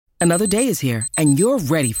Another day is here, and you're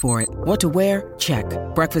ready for it. What to wear? Check.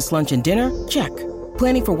 Breakfast, lunch, and dinner? Check.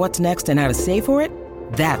 Planning for what's next and how to save for it?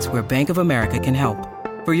 That's where Bank of America can help.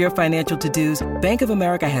 For your financial to-dos, Bank of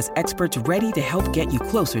America has experts ready to help get you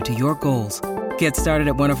closer to your goals. Get started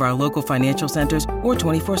at one of our local financial centers or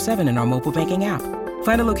 24/7 in our mobile banking app.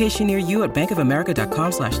 Find a location near you at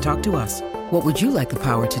bankofamerica.com/talktous. What would you like the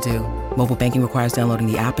power to do? Mobile banking requires downloading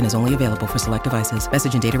the app and is only available for select devices.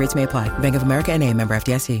 Message and data rates may apply. Bank of America N.A., member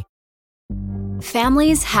FDIC.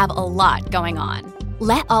 Families have a lot going on.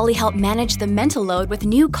 Let Ollie help manage the mental load with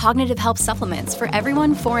new cognitive help supplements for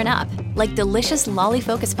everyone 4 and up, like delicious Lolly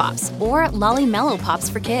Focus Pops or Lolly Mellow Pops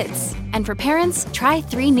for kids. And for parents, try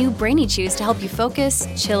 3 new Brainy Chews to help you focus,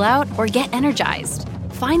 chill out, or get energized.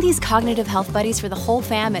 Find these cognitive health buddies for the whole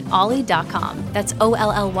fam at ollie.com. That's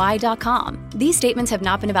OLLY.com. These statements have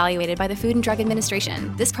not been evaluated by the Food and Drug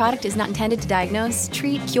Administration. This product is not intended to diagnose,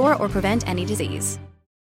 treat, cure, or prevent any disease.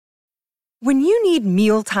 When you need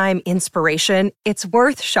mealtime inspiration, it's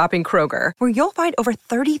worth shopping Kroger, where you'll find over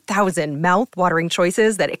 30,000 mouth-watering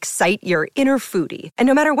choices that excite your inner foodie. And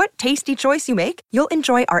no matter what tasty choice you make, you'll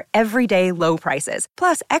enjoy our everyday low prices,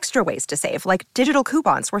 plus extra ways to save, like digital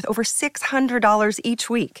coupons worth over $600 each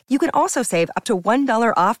week. You can also save up to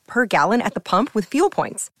 $1 off per gallon at the pump with fuel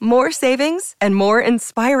points. More savings and more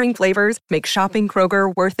inspiring flavors make shopping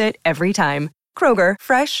Kroger worth it every time. Kroger,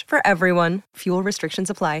 fresh for everyone. Fuel restrictions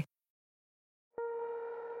apply.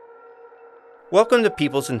 Welcome to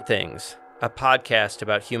Peoples and Things, a podcast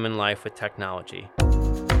about human life with technology.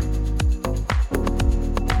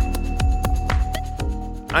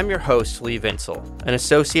 I'm your host, Lee Vinsel, an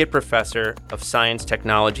associate professor of science,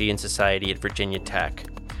 technology, and society at Virginia Tech.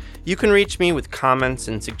 You can reach me with comments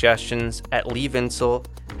and suggestions at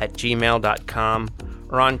leevinsel@gmail.com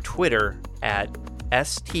or on Twitter at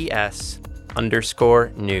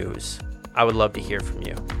STS_news. I would love to hear from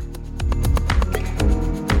you.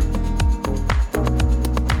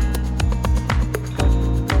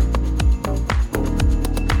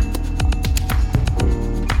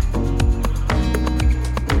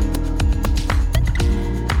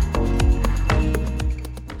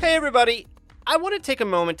 Hey everybody, I want to take a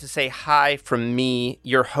moment to say hi from me,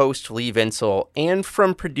 your host Lee Vinsel, and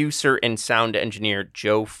from producer and sound engineer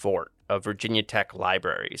Joe Fort of Virginia Tech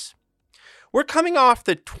Libraries. We're coming off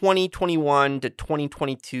the 2021 to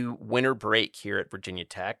 2022 winter break here at Virginia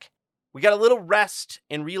Tech. We got a little rest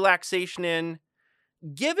and relaxation in.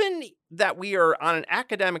 Given that we are on an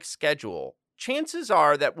academic schedule, chances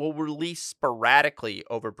are that we'll release sporadically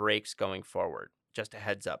over breaks going forward. Just a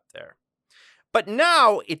heads up there. But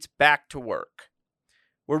now it's back to work.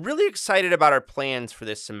 We're really excited about our plans for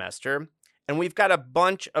this semester, and we've got a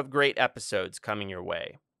bunch of great episodes coming your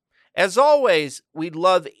way. As always, we'd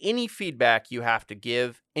love any feedback you have to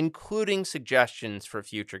give, including suggestions for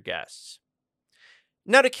future guests.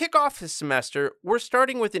 Now, to kick off this semester, we're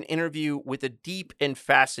starting with an interview with a deep and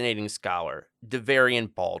fascinating scholar,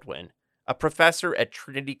 Davarian Baldwin, a professor at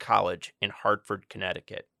Trinity College in Hartford,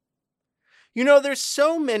 Connecticut. You know, there's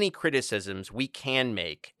so many criticisms we can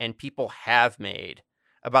make and people have made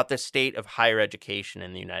about the state of higher education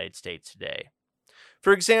in the United States today.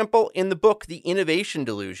 For example, in the book The Innovation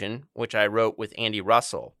Delusion, which I wrote with Andy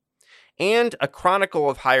Russell, and a Chronicle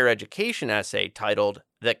of Higher Education essay titled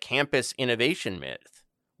The Campus Innovation Myth,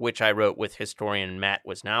 which I wrote with historian Matt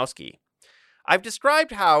Wisnowski, I've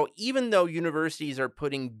described how even though universities are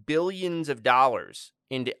putting billions of dollars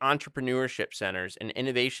into entrepreneurship centers and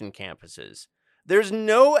innovation campuses, there's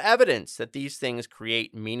no evidence that these things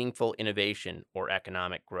create meaningful innovation or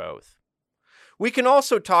economic growth. We can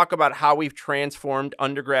also talk about how we've transformed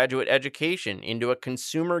undergraduate education into a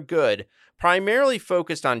consumer good primarily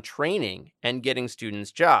focused on training and getting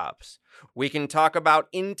students jobs. We can talk about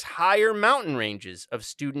entire mountain ranges of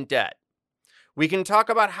student debt. We can talk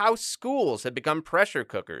about how schools have become pressure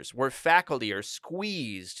cookers where faculty are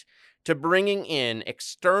squeezed to bringing in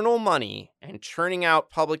external money and churning out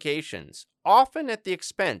publications, often at the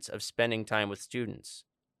expense of spending time with students.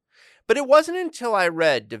 But it wasn't until I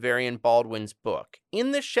read Davarian Baldwin's book,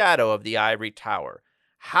 In the Shadow of the Ivory Tower,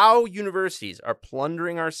 How Universities Are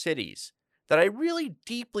Plundering Our Cities, that I really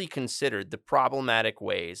deeply considered the problematic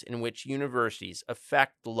ways in which universities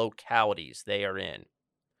affect the localities they are in.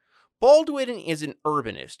 Baldwin is an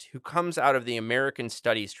urbanist who comes out of the American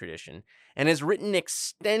studies tradition and has written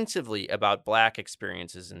extensively about Black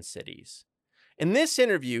experiences in cities. In this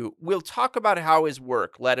interview, we'll talk about how his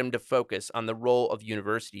work led him to focus on the role of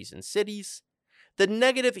universities in cities, the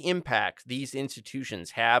negative impact these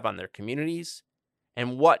institutions have on their communities,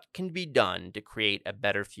 and what can be done to create a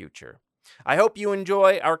better future. I hope you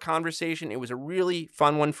enjoy our conversation. It was a really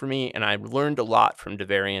fun one for me, and I learned a lot from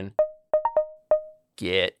Devarian.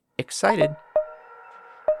 Get excited.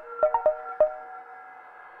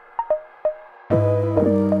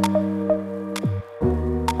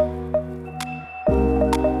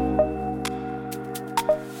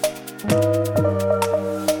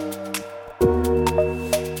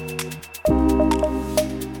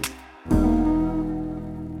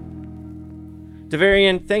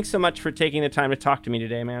 Devarian, thanks so much for taking the time to talk to me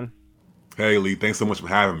today, man. Hey, Lee, thanks so much for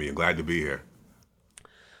having me. I'm glad to be here.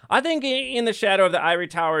 I think In the Shadow of the Ivory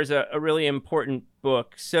Tower is a really important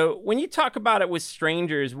book. So when you talk about it with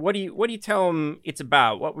strangers, what do you tell them it's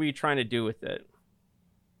about? What were you trying to do with it?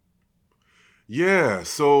 Yeah,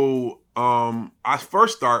 so I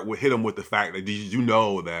first start with hit them with the fact that did you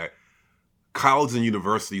know that colleges and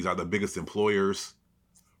universities are the biggest employers,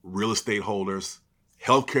 real estate holders,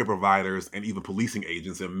 healthcare providers, and even policing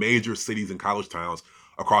agents in major cities and college towns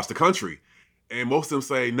across the country. And most of them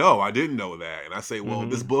say, no, I didn't know that. And I say, well,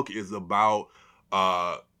 this book is about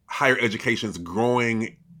higher education's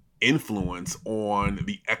growing influence on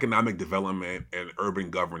the economic development and urban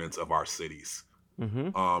governance of our cities.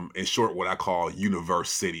 In short, what I call universe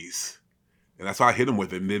cities. And that's how I hit them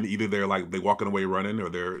with it. And then either they're walking away running or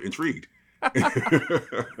they're intrigued.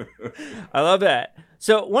 I love that.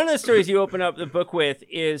 So one of the stories you open up the book with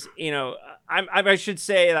is, I should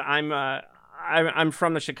say that I'm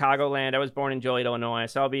from the Chicagoland. I was born in Joliet, Illinois,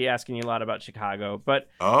 so I'll be asking you a lot about Chicago. But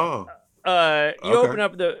you open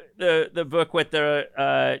up the book with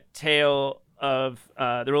the tale of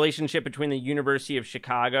the relationship between the University of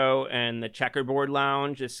Chicago and the Checkerboard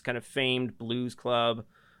Lounge, this kind of famed blues club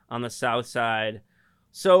on the South Side.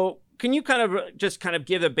 So can you kind of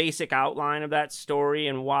give a basic outline of that story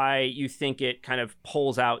and why you think it kind of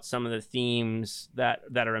pulls out some of the themes that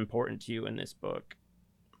are important to you in this book?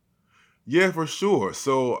 Yeah, for sure.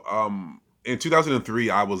 So in 2003,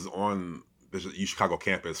 I was on the Chicago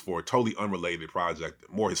campus for a totally unrelated project,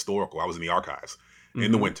 more historical. I was in the archives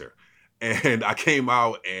in the winter. And I came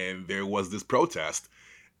out and there was this protest.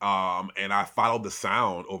 And I followed the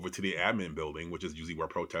sound over to the admin building, which is usually where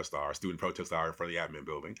protests are. Student protests are in front of the admin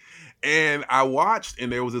building. And I watched,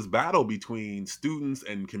 and there was this battle between students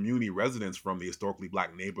and community residents from the historically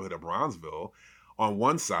Black neighborhood of Bronzeville on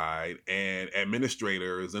one side and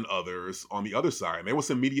administrators and others on the other side. And there was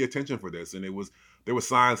some media attention for this. And there were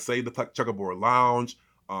signs, Save the Checkerboard Lounge,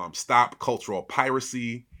 Stop Cultural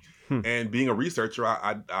Piracy. And being a researcher,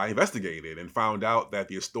 I investigated and found out that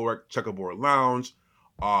the historic Checkerboard Lounge,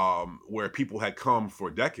 where people had come for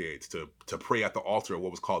decades to pray at the altar of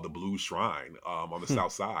what was called the Blues Shrine on the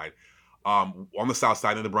South Side, in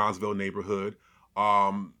the Bronzeville neighborhood,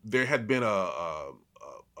 there had been a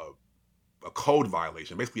code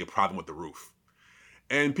violation, basically a problem with the roof.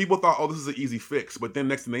 And people thought, oh, this is an easy fix. But then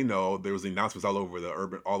next thing they know, there was announcements all over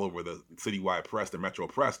the citywide press, the metro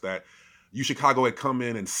press, that UChicago had come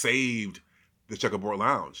in and saved the Checkerboard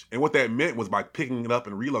Lounge. And what that meant was by picking it up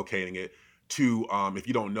and relocating it to, if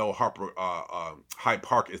you don't know, Hyde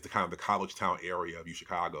Park is the kind of the college town area of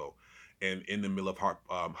UChicago. And in the middle of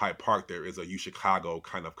Hyde Park, there is a UChicago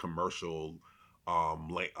kind of commercial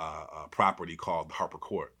property called the Harper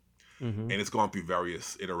Court. And it's gone through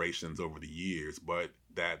various iterations over the years. But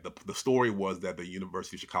that the story was that the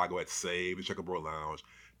University of Chicago had saved the Checkerboard Lounge,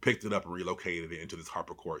 picked it up and relocated it into this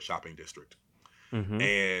Harper Court shopping district.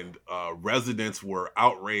 And residents were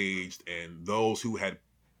outraged, and those who had,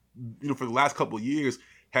 for the last couple of years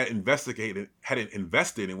had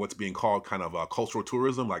invested in what's being called kind of cultural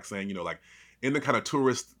tourism, like saying, in the kind of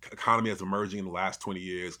tourist economy that's emerging in the last 20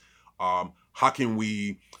 years, how can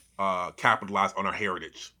we capitalize on our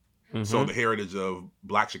heritage? So the heritage of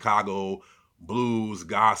Black Chicago, blues,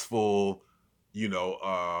 gospel,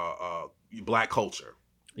 Black culture.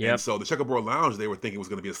 And so the Checkerboard Lounge, they were thinking was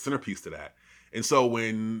going to be a centerpiece to that. And so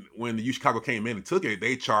when the UChicago came in and took it,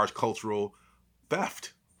 they charged cultural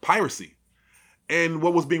theft, piracy. And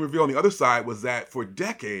what was being revealed on the other side was that for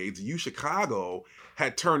decades, UChicago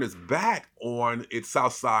had turned its back on its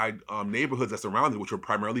South Side neighborhoods that surrounded it, which were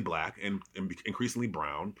primarily Black and increasingly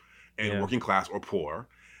brown and working class or poor.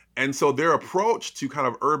 And so their approach to kind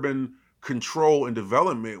of urban control and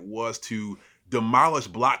development was to demolish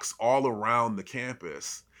blocks all around the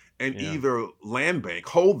campus and either land bank,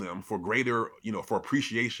 hold them for greater, for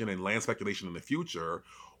appreciation and land speculation in the future,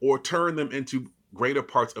 or turn them into greater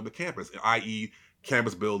parts of the campus, i.e.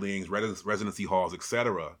 campus buildings, residency halls,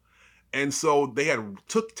 etc. And so they had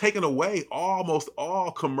taken away almost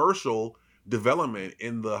all commercial development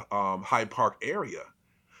in the Hyde Park area.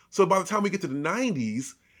 So by the time we get to the 90s,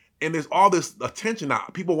 And there's all this attention now.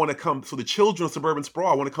 People want to come, so the children of suburban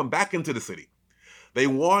sprawl want to come back into the city. They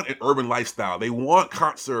want an urban lifestyle. They want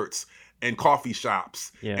concerts and coffee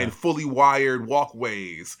shops and fully wired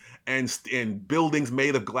walkways and buildings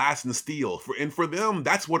made of glass and steel. For them,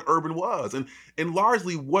 that's what urban was. And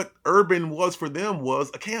largely what urban was for them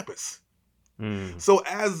was a campus. So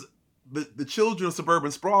as the children of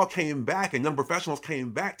suburban sprawl came back and young professionals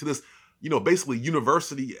came back to this, basically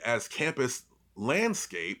university as campus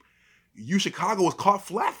landscape, UChicago was caught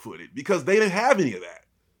flat-footed because they didn't have any of that.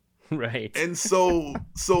 Right. And so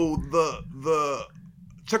the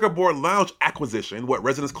Checkerboard Lounge acquisition, what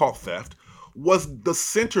residents call theft, was the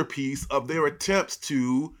centerpiece of their attempts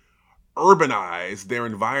to urbanize their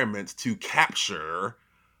environments to capture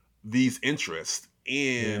these interests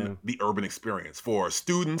in the urban experience for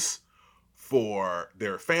students, for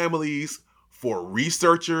their families, for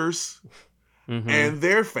researchers, and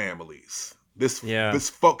their families. This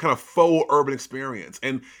kind of faux urban experience.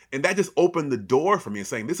 And that just opened the door for me and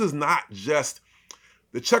saying, this is not just,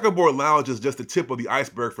 the Checkerboard Lounge is just the tip of the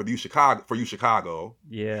iceberg for UChicago.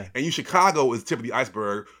 Yeah. And UChicago is the tip of the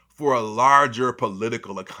iceberg for a larger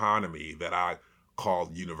political economy that I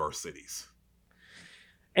called universities.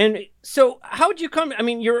 And so how would you come,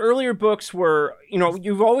 your earlier books were,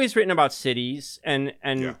 you've always written about cities and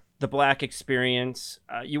the Black experience.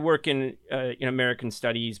 You work in American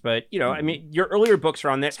studies, but, your earlier books are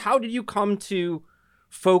on this. How did you come to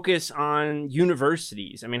focus on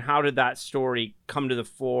universities? How did that story come to the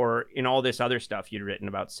fore in all this other stuff you'd written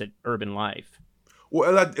about urban life?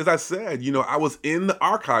 Well, as I said, I was in the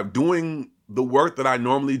archive doing the work that I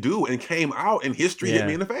normally do and came out and history hit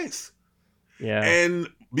me in the face. Yeah. And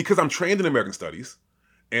because I'm trained in American studies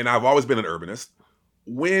and I've always been an urbanist,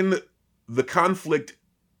 when the conflict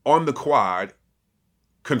on the Quad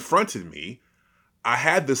confronted me, I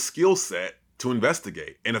had the skill set to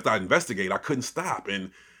investigate. And if I investigate, I couldn't stop.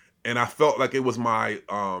 And I felt like it was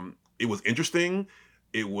it was interesting.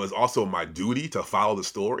 It was also my duty to follow the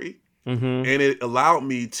story. And it allowed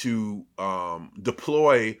me to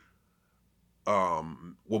deploy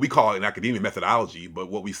what we call in academia methodology, but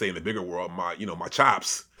what we say in the bigger world, my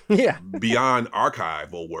chops beyond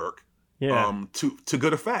archival work to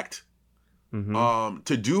good effect.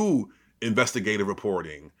 To do investigative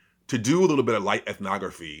reporting, to do a little bit of light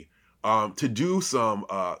ethnography, to do some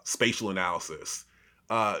spatial analysis,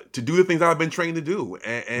 to do the things I've been trained to do.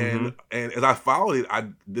 And as I followed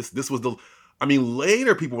it, this was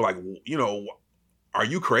later people were like, are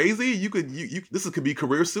you crazy? This could be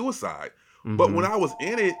career suicide. But when I was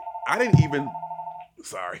in it, I didn't even,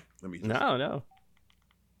 No.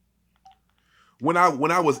 When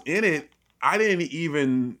I was in it, I didn't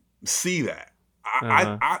even see that.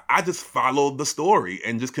 I just followed the story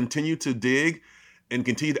and just continued to dig and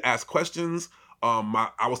continue to ask questions.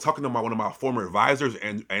 I was talking to one of my former advisors,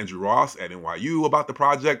 Andrew Ross at NYU, about the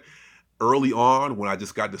project early on when I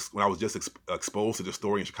was just exposed to the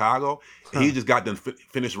story in Chicago. And he just got done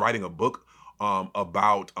finished writing a book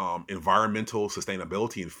about environmental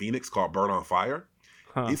sustainability in Phoenix called Bird on Fire.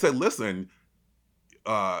 He said, listen,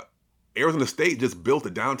 Arizona State just built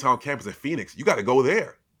a downtown campus in Phoenix. You got to go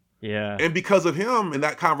there. Yeah. And because of him and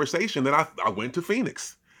that conversation, then I went to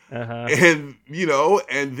Phoenix. And,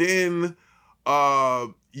 and then,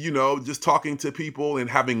 just talking to people and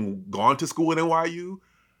having gone to school at NYU,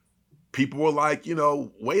 people were like,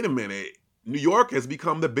 wait a minute, New York has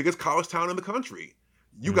become the biggest college town in the country.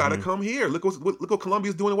 You got to come here. Look what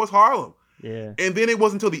Columbia's doing in West Harlem. Yeah. And then it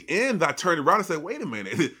wasn't until the end that I turned around and said, wait a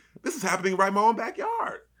minute, this is happening right in my own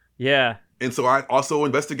backyard. Yeah. And so I also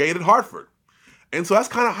investigated Hartford. And so that's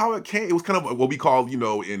kind of how it came. It was kind of what we call,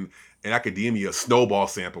 in academia, snowball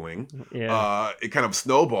sampling. Yeah. It kind of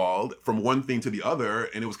snowballed from one thing to the other,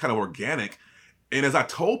 and it was kind of organic. And as I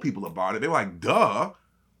told people about it, they were like, duh,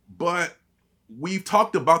 but we've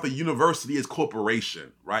talked about the university as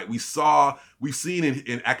corporation, right? We've seen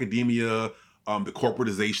in academia the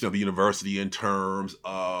corporatization of the university in terms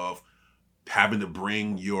of having to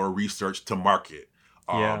bring your research to market.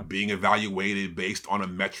 Being evaluated based on a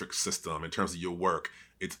metric system in terms of your work.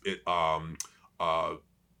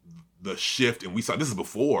 The shift, and we saw this is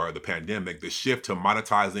before the pandemic, the shift to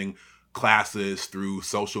monetizing classes through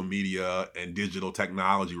social media and digital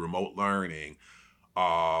technology, remote learning,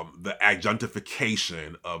 the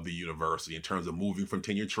adjunctification of the university in terms of moving from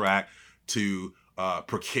tenure track to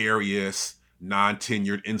precarious,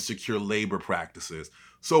 non-tenured, insecure labor practices.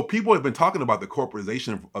 So people have been talking about the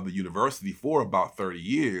corporatization of the university for about 30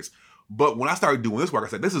 years. But when I started doing this work, I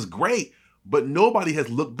said, this is great, but nobody has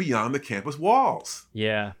looked beyond the campus walls.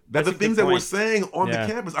 Yeah. That the things that we're saying on the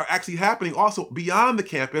campus are actually happening also beyond the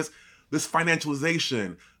campus, this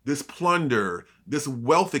financialization, this plunder, this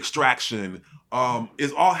wealth extraction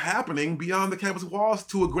is all happening beyond the campus walls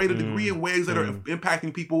to a greater degree in ways that are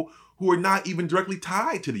impacting people who are not even directly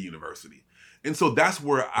tied to the university. And so that's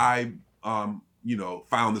where I,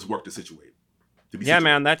 found this work to situate.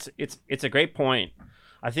 Man, it's a great point.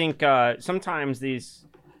 I think sometimes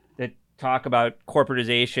that talk about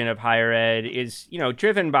corporatization of higher ed is,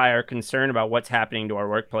 driven by our concern about what's happening to our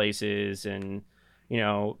workplaces and,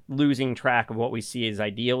 losing track of what we see as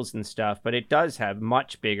ideals and stuff. But it does have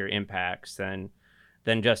much bigger impacts than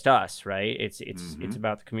just us, right? It's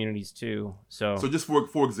about the communities too. So just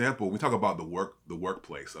for example, we talk about the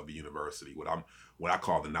workplace of a university, what I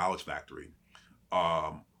call the knowledge factory,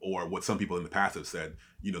 or what some people in the past have said,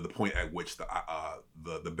 the point at which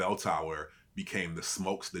the bell tower became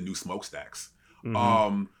the new smokestacks.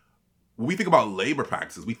 When we think about labor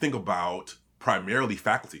practices, we think about primarily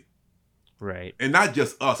faculty. Right. And not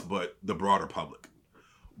just us, but the broader public.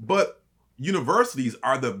 But universities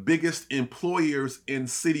are the biggest employers in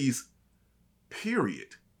cities,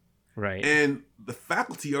 period. Right. And the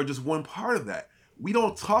faculty are just one part of that. We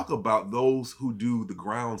don't talk about those who do the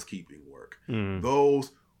groundskeeping work,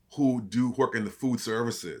 those who do work in the food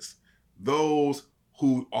services, those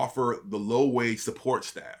who offer the low-wage support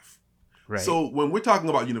staff. Right. So when we're talking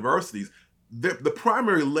about universities, the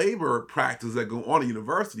primary labor practices that go on at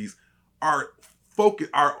universities are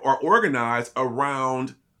organized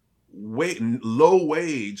around low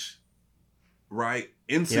wage, right,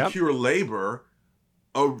 insecure labor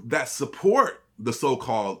that support the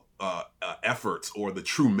so-called efforts or the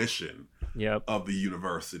true mission of the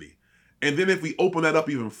university. And then if we open that up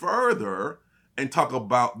even further and talk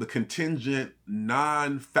about the contingent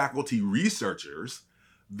non-faculty researchers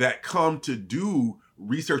that come to do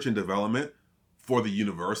research and development for the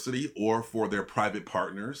university or for their private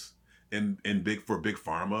partners for big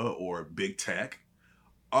pharma or big tech,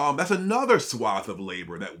 that's another swath of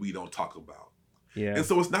labor that we don't talk about. Yeah. And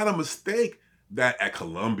so it's not a mistake that at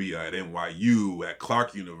Columbia, at NYU, at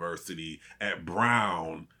Clark University, at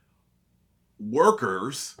Brown,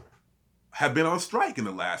 workers have been on strike in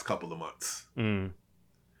the last couple of months. And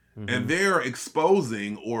they're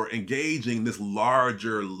exposing or engaging this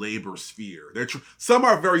larger labor sphere. Some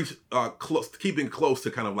are very close, keeping close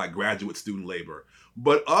to kind of like graduate student labor.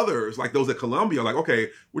 But others, like those at Columbia, are like,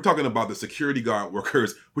 okay, we're talking about the security guard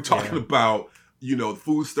workers. We're talking about,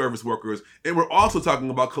 food service workers. And we're also talking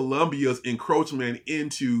about Columbia's encroachment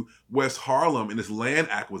into West Harlem and its land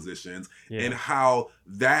acquisitions and how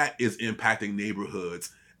that is impacting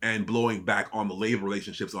neighborhoods and blowing back on the labor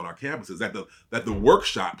relationships on our campuses. That the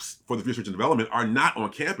workshops for the research and development are not on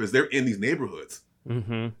campus; they're in these neighborhoods,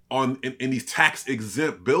 in these tax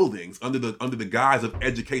exempt buildings under the guise of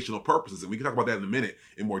educational purposes. And we can talk about that in a minute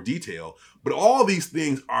in more detail. But all these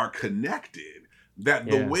things are connected. That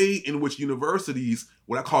the way in which universities,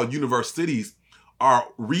 what I call universities, are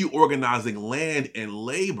reorganizing land and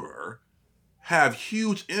labor, have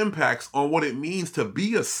huge impacts on what it means to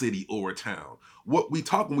be a city or a town. What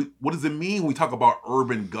does it mean when we talk about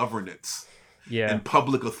urban governance and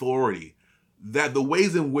public authority? That the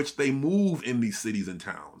ways in which they move in these cities and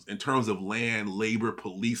towns in terms of land, labor,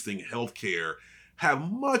 policing, healthcare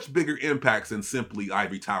have much bigger impacts than simply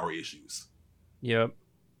ivory tower issues. Yep.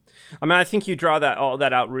 I mean, I think you draw all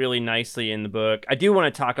that out really nicely in the book. I do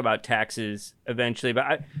want to talk about taxes eventually,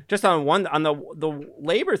 but just on the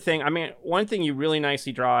labor thing, I mean, one thing you really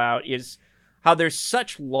nicely draw out is how there's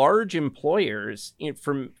such large employers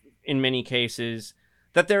in many cases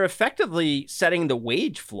that they're effectively setting the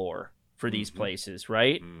wage floor for these places,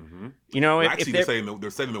 right? Actually, they're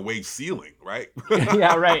setting the wage ceiling, right?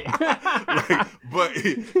 Yeah, right. But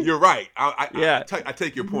you're right. I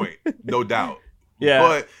take your point, no doubt. Yeah.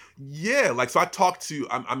 But so I talked to.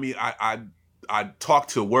 I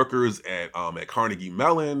talked to workers at Carnegie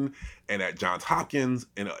Mellon and at Johns Hopkins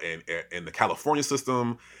and the California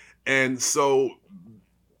system. And so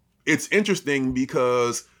it's interesting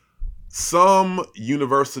because some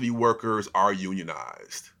university workers are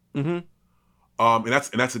unionized. And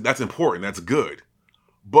that's important. That's good.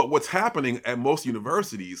 But what's happening at most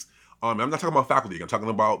universities, I'm not talking about faculty, I'm talking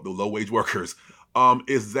about the low-wage workers,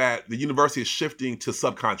 is that the university is shifting to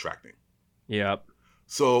subcontracting. Yep.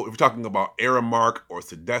 So if you're talking about Aramark or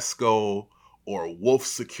Sodexo or Wolf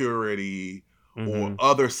Security or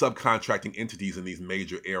other subcontracting entities in these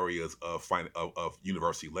major areas of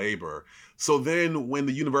university labor. So then when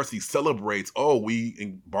the university celebrates, we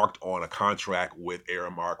embarked on a contract with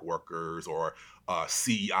Aramark workers or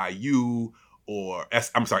SEIU or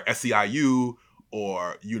SEIU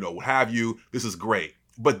or, what have you, this is great.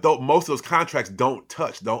 But most of those contracts don't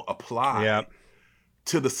apply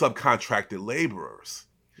to the subcontracted laborers.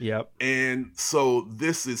 Yep. And so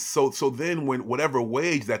this is so then when whatever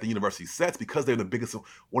wage that the university sets, because they're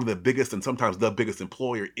one of the biggest and sometimes the biggest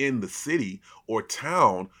employer in the city or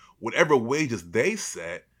town, whatever wages they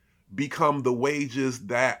set become the wages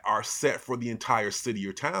that are set for the entire city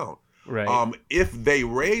or town. Right. If they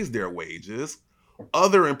raise their wages,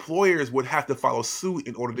 other employers would have to follow suit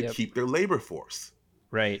in order to keep their labor force.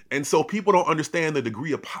 Right. And so people don't understand the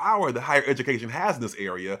degree of power that higher education has in this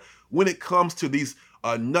area when it comes to these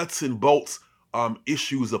nuts and bolts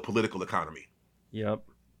issues of political economy. Yep.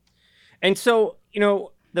 And so, one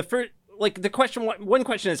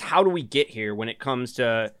question is, how do we get here when it comes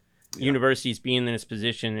to universities being in this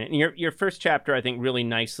position? And your first chapter, I think, really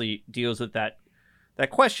nicely deals with that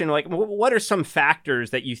question. Like, what are some factors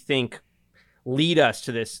that you think lead us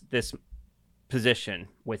to this position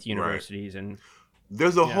with universities? Right. And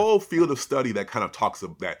there's a whole field of study that kind of talks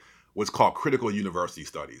about that, what's called critical university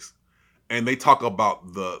studies. And they talk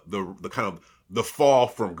about the kind of the fall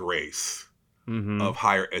from grace of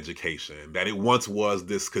higher education, that it once was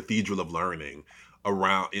this cathedral of learning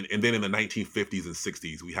around, and then in the 1950s and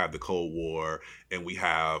 60s, we have the Cold War, and we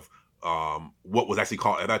have what was actually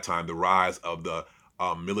called at that time the rise of the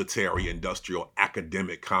military industrial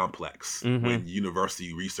academic complex, when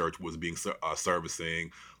university research was being servicing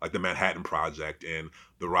like the Manhattan Project, and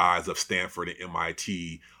the rise of Stanford and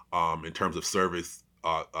MIT in terms of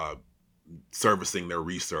servicing their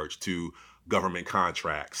research to government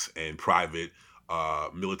contracts and private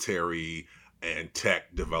military and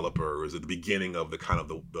tech developers at the beginning of the kind of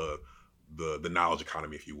the knowledge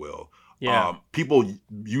economy, if you will. People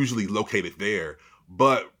usually located there,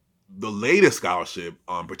 but the latest scholarship,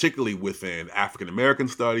 particularly within African American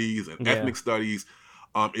studies and ethnic studies,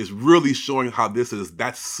 is really showing how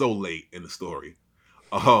that's so late in the story.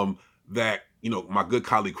 That, my good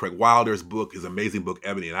colleague Craig Wilder's book, his amazing book,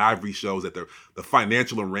 Ebony and Ivory, shows that the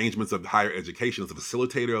financial arrangements of higher education as a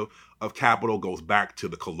facilitator of capital goes back to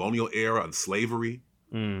the colonial era and slavery.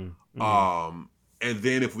 And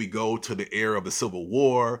then if we go to the era of the Civil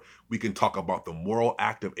War, we can talk about the Morrill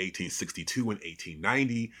Act of 1862 and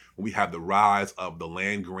 1890, when we have the rise of the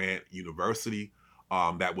land-grant university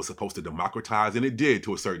that was supposed to democratize, and it did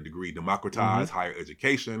to a certain degree, democratize higher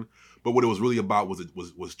education. But what it was really about was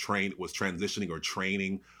transitioning or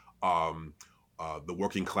training the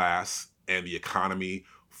working class and the economy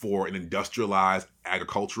for an industrialized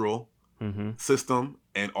agricultural system,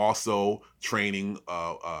 and also training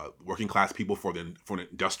working class people for the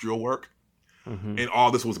industrial work. And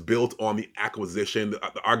all this was built on the acquisition.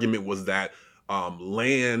 The argument was that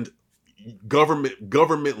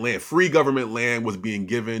government land, free government land, was being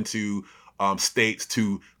given to states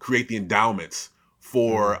to create the endowments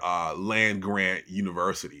for land grant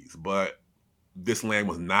universities. But this land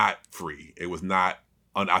was not free. It was not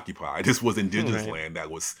unoccupied. This was indigenous land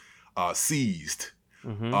that was seized,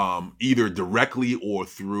 either directly or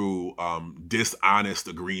through dishonest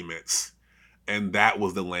agreements. And that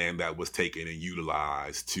was the land that was taken and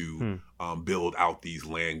utilized to build out these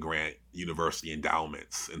land grant university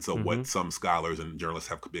endowments. And so what some scholars and journalists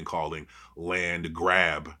have been calling land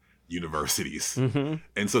grab universities.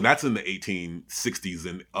 And so that's in the 1860s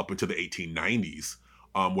and up into the 1890s,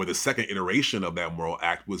 where the second iteration of that Morrill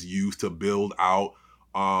Act was used to build out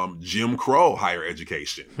Jim Crow higher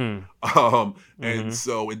education. And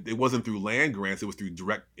so it wasn't through land grants, it was through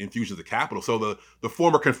direct infusions of capital. So the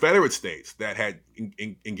former Confederate states that had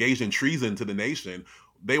engaged in treason to the nation,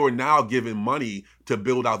 they were now given money to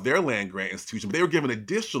build out their land grant institution, but they were given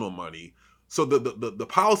additional money. So the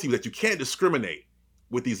policy that you can't discriminate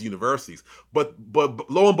with these universities. But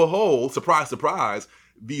lo and behold, surprise, surprise,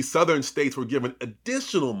 these southern states were given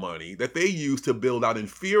additional money that they used to build out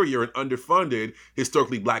inferior and underfunded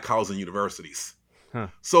historically black colleges and universities.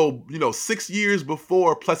 So, 6 years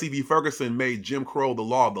before Plessy v. Ferguson made Jim Crow the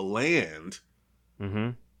law of the land,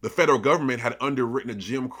 the federal government had underwritten a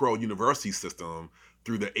Jim Crow university system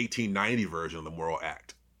through the 1890 version of the Morrill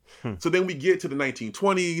Act. So then we get to the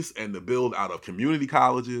 1920s and the build out of community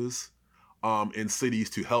colleges in cities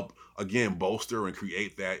to help, again, bolster and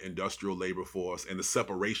create that industrial labor force, and the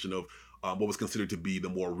separation of what was considered to be the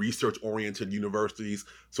more research-oriented universities.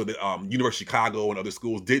 So that University of Chicago and other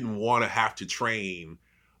schools didn't want to have to train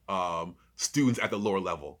students at the lower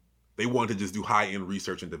level. They wanted to just do high-end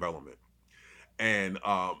research and development. And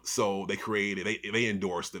so they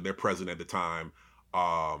endorsed, their president at the time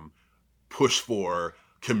pushed for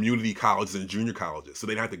community colleges and junior colleges, so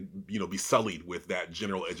they didn't have to be sullied with that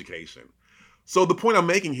general education. So the point I'm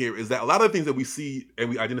making here is that a lot of the things that we see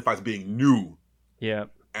and we identify as being new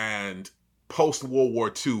and post-World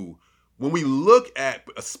War II, when we look at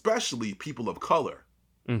especially people of color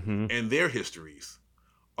and their histories.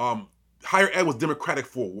 Higher ed was democratic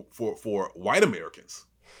for white Americans,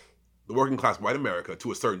 the working class white America,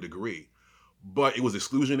 to a certain degree, but it was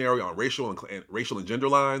exclusionary on racial and gender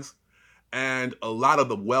lines, and a lot of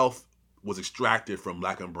the wealth was extracted from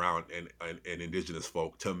Black and brown and indigenous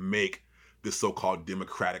folk to make this so-called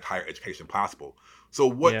democratic higher education possible. So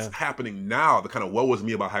what's happening now, the kind of woe is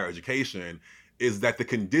me about higher education, is that the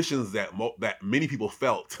conditions that many people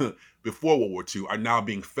felt before World War II are now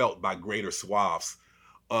being felt by greater swaths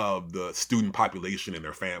of the student population and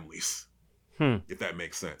their families, if that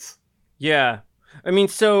makes sense. Yeah. I mean,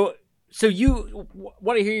 so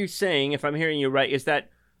what I hear you saying, if I'm hearing you right, is that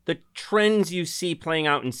the trends you see playing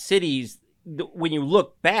out in cities, when you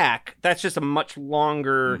look back, that's just a much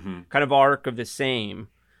longer kind of arc of the same.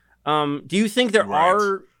 Do you think there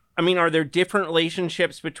are there different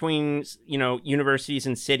relationships between, universities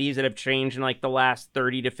and cities that have changed in like the last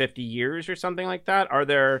 30 to 50 years or something like that? Are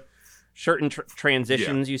there certain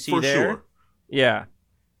transitions you see there? Sure. Yeah.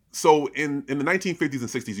 So in the 1950s and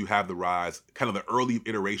 60s, you have the rise, kind of the early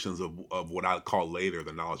iterations of what I call later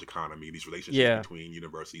the knowledge economy, these relationships between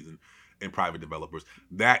universities and private developers.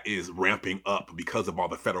 That is ramping up because of all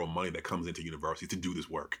the federal money that comes into universities to do this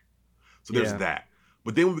work. So there's that.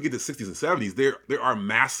 But then when we get to the 60s and 70s, there are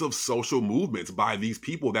massive social movements by these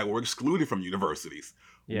people that were excluded from universities.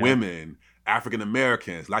 Yeah. Women, African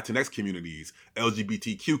Americans, Latinx communities,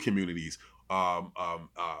 LGBTQ communities,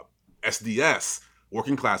 SDS,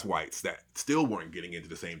 working class whites that still weren't getting into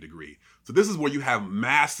the same degree. So this is where you have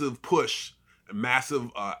massive push, massive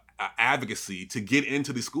advocacy to get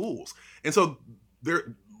into the schools. And so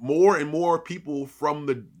there more and more people from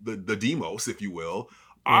the demos, if you will,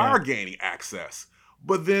 are gaining access.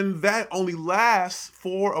 But then that only lasts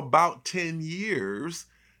for about 10 years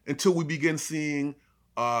until we begin seeing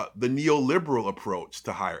the neoliberal approach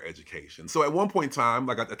to higher education. So at one point in time,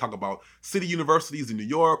 like I talk about city universities in New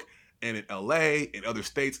York and in LA and other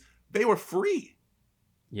states, they were free.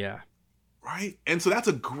 Yeah. Right? And so that's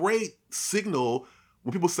a great signal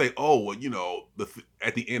when people say, oh, well,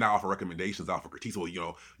 at the end I offer recommendations, I offer critiques. Well,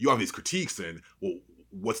 you have these critiques and, well,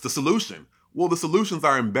 what's the solution? Well, the solutions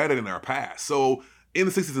are embedded in our past. So in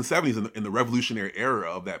the 60s and 70s, in the revolutionary era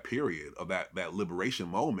of that period, of that liberation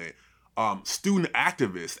moment, student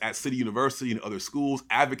activists at City University and other schools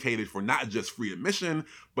advocated for not just free admission,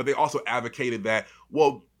 but they also advocated that,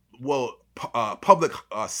 public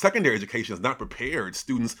secondary education has not prepared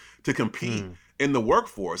students to compete in the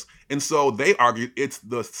workforce. And so they argued it's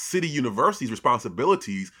the city university's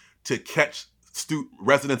responsibilities to catch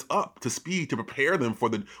residents up to speed, to prepare them for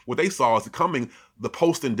what they saw as becoming the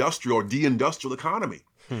post-industrial or de-industrial economy.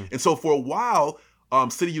 And so for a while,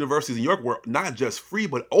 city universities in New York were not just free,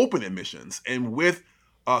 but open admissions, and with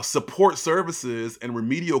support services and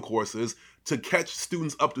remedial courses to catch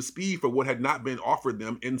students up to speed for what had not been offered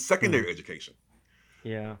them in secondary education.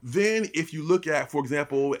 Yeah. Then if you look at, for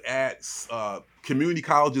example, at community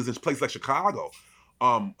colleges in places like Chicago,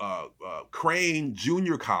 Crane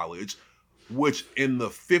Junior College, which in the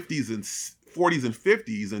 40s and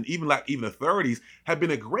 50s and even the 30s had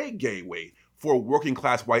been a great gateway for working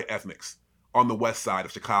class white ethnics on the west side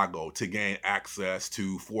of Chicago to gain access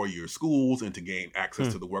to four-year schools and to gain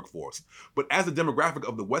access to the workforce. But as the demographic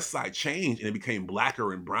of the west side changed and it became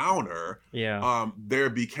blacker and browner, there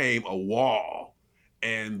became a wall,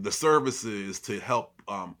 and the services to help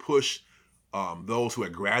push those who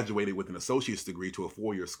had graduated with an associate's degree to a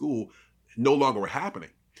four-year school no longer were happening.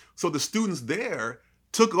 So the students there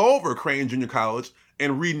took over Crane Junior College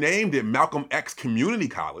and renamed it Malcolm X Community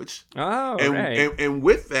College. Oh, and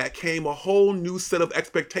with that came a whole new set of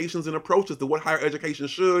expectations and approaches to what higher education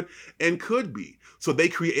should and could be. So they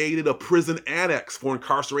created a prison annex for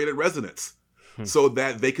incarcerated residents so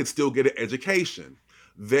that they could still get an education.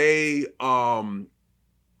 They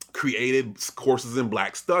created courses in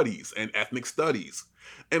Black studies and ethnic studies.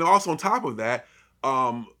 And also on top of that,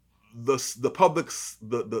 the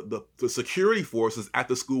security forces at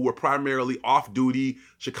the school were primarily off-duty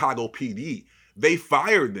Chicago PD. They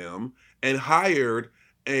fired them and hired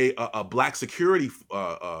a Black security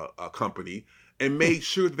company and made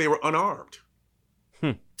sure that they were unarmed.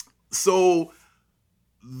 So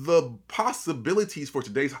the possibilities for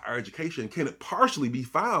today's higher education can partially be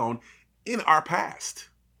found in our past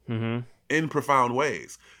in profound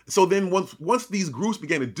ways. So then once these groups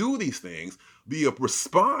began to do these things, the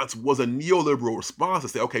response was a neoliberal response to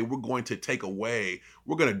say, okay, we're going to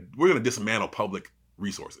dismantle public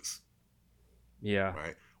resources. Yeah.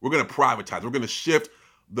 Right. We're going to privatize. We're going to shift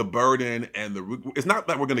the burden it's not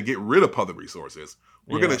that we're going to get rid of public resources.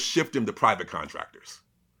 We're going to shift them to private contractors.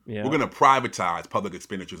 Yeah. We're going to privatize public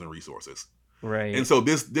expenditures and resources. Right. And so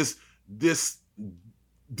this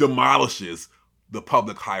demolishes the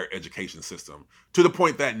public higher education system to the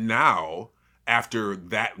point that now, after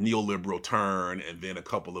that neoliberal turn and then a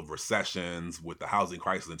couple of recessions with the housing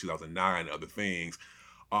crisis in 2009 and other things,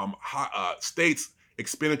 states'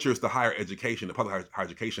 expenditures to higher education, the public higher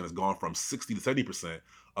education, has gone from 60 to 70%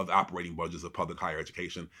 of the operating budgets of public higher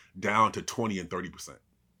education down to 20 and 30%.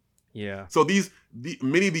 Yeah. So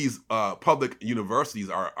many of these public universities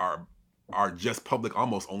are just public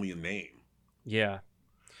almost only in name. Yeah.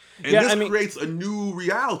 And this creates a new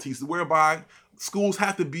reality whereby schools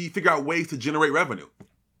have to figure out ways to generate revenue.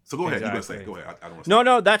 So go ahead. Exactly. You go ahead. I don't want to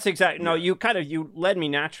No, that's exactly. No, you led me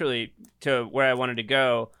naturally to where I wanted to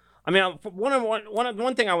go. I mean,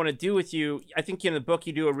 one thing I want to do with you, I think in the book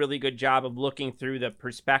you do a really good job of looking through the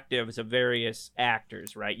perspectives of various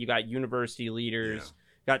actors, right? You got university leaders,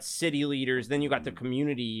 you got city leaders, then you got the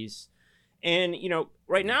communities. And,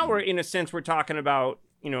 right now we're, in a sense, we're talking about,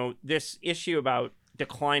 this issue about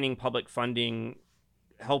declining public funding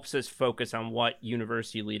helps us focus on what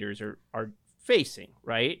university leaders are facing,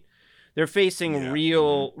 right? They're facing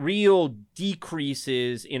real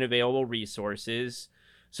decreases in available resources.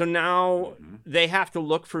 So now they have to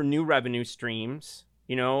look for new revenue streams,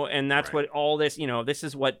 and that's what all this, this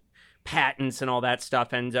is what patents and all that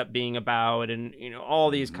stuff ends up being about, and, all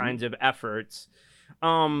these kinds of efforts.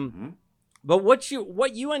 But what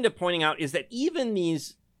you end up pointing out is that even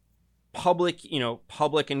these public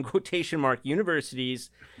in quotation mark universities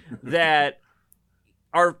that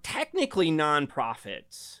are technically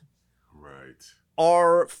nonprofits, right,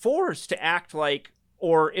 are forced to act like,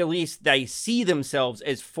 or at least they see themselves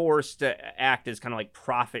as forced to act as kind of like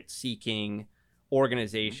profit-seeking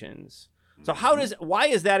organizations. So why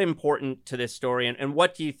is that important to this story, and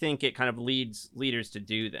what do you think it kind of leads leaders to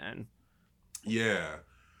do then? Yeah.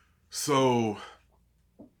 So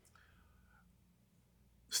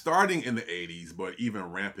starting in the 80s, but even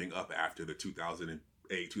ramping up after the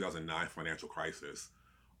 2008-2009 financial crisis,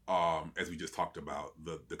 as we just talked about,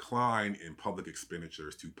 the decline in public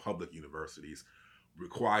expenditures to public universities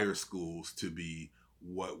requires schools to be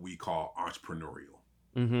what we call entrepreneurial.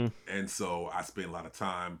 And so I spent a lot of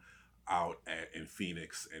time out in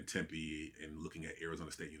Phoenix and Tempe and looking at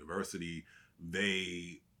Arizona State University.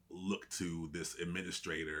 They look to this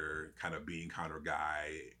administrator, kind of bean counter guy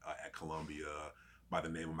at Columbia by the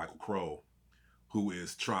name of Michael Crow, who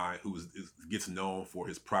gets known for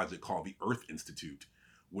his project called the Earth Institute,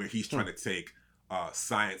 where he's trying to take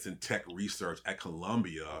science and tech research at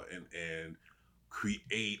Columbia and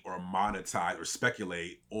create or monetize or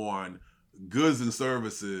speculate on goods and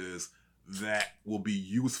services that will be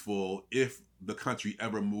useful if the country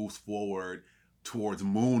ever moves forward towards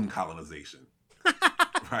moon colonization.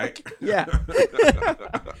 Right? Yeah.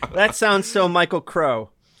 That sounds so Michael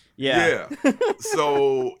Crow. Yeah.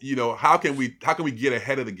 So, how can we get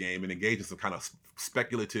ahead of the game and engage in some kind of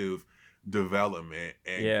speculative development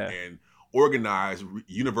and organize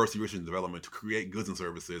university research and development to create goods and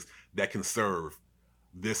services that can serve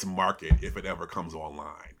this market if it ever comes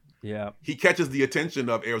online? Yeah. He catches the attention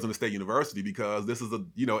of Arizona State University because this is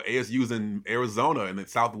ASU's in Arizona in the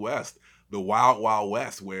Southwest, the wild, wild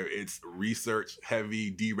West, where it's research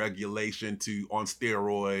heavy, deregulation on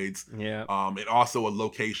steroids. Yeah. And also a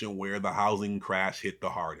location where the housing crash hit the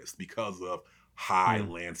hardest because of high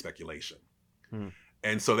land speculation.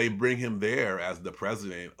 And so they bring him there as the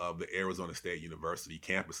president of the Arizona State University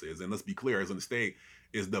campuses. And let's be clear, Arizona State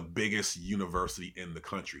is the biggest university in the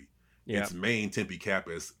country. Yeah. Its main Tempe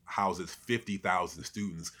campus houses 50,000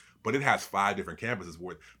 students, but it has 5 different campuses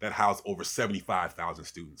that house over 75,000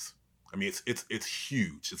 students. I mean, it's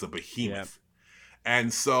huge. It's a behemoth. Yeah.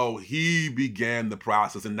 And so he began the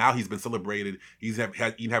process, and now he's been celebrated. Even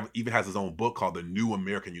has his own book called The New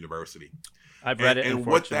American University. I've read it. And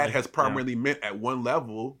what that has primarily meant at one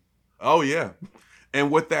level,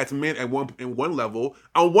 and what that's meant at one level,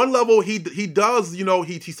 on one level, he does,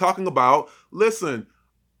 he's talking about, listen,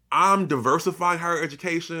 I'm diversifying higher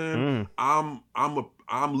education. I'm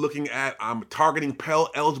targeting Pell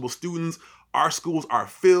eligible students. Our schools are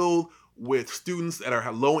filled with students that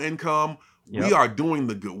are low income. Yep. We are doing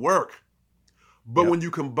the good work. But when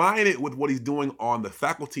you combine it with what he's doing on the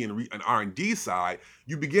faculty and R&D side,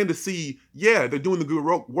 you begin to see, they're doing the good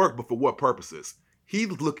work, but for what purposes?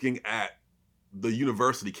 He's looking at the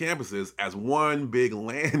university campuses as one big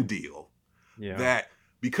land deal. Yeah. That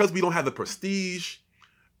because we don't have the prestige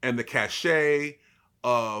and the cachet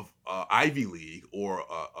of Ivy League or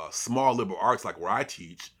a small liberal arts like where I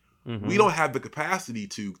teach, we don't have the capacity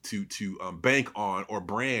to bank on or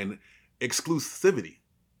brand exclusivity.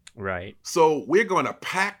 Right. So we're going to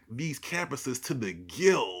pack these campuses to the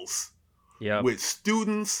gills with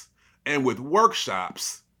students and with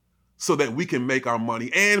workshops so that we can make our money.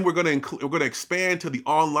 And we're going to expand to the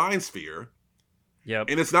online sphere. Yep.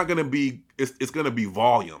 And it's not going to be, it's going to be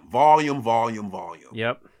volume.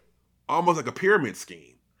 Yep. Almost like a pyramid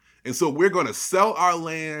scheme. And so we're going to sell our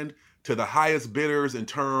land to the highest bidders in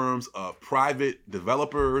terms of private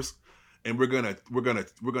developers. And we're going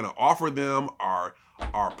to offer them our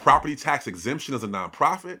property tax exemption as a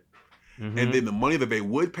nonprofit. Mm-hmm. And then the money that they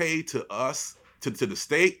would pay to us, to the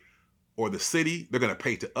state or the city, they're going to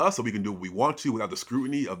pay to us so we can do what we want to without the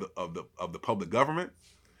scrutiny of the public government.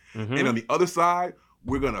 Mm-hmm. And on the other side,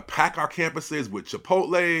 we're going to pack our campuses with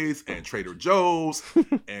Chipotle's and Trader Joe's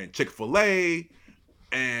and Chick-fil-A.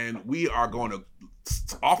 And we are going to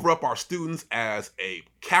offer up our students as a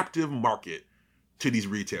captive market to these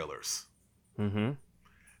retailers. Mm-hmm.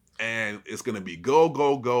 And it's going to be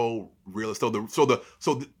go real estate.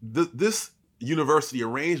 So this university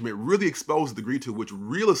arrangement really exposes the degree to which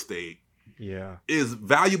real estate is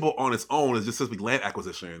valuable on its own as just simply land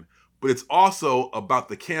acquisition, but it's also about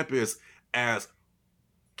the campus as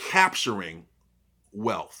capturing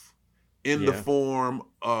wealth in the form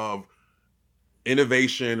of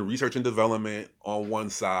innovation, research and development on one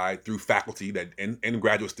side through faculty and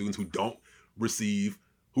graduate students who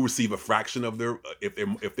receive a fraction of their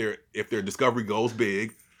if their discovery goes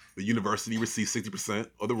big, the university receives 60%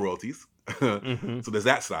 of the royalties. Mm-hmm. So there's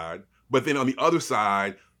that side. But then on the other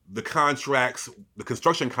side, the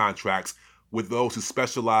construction contracts with those who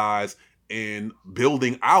specialize in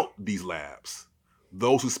building out these labs,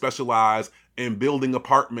 those who specialize in building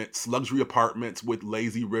apartments, luxury apartments with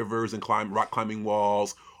lazy rivers and rock climbing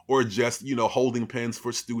walls, or just, holding pens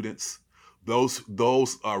for students. Those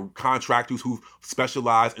contractors who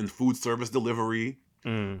specialize in food service delivery,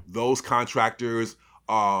 those contractors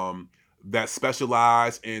that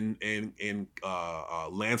specialize in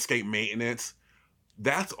landscape maintenance.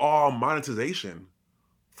 That's all monetization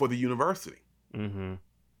for the university. Mm-hmm.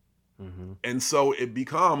 Mm-hmm. And so it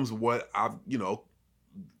becomes what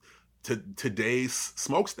today's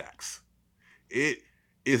smokestacks. It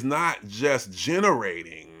is not just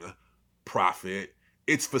generating profit,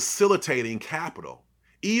 it's facilitating capital.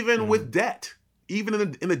 Even with debt,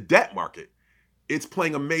 even in the debt market, it's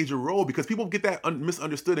playing a major role because people get that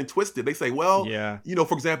misunderstood and twisted. They say, well,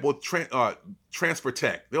 for example, transfer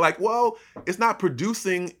tech. They're like, well, it's not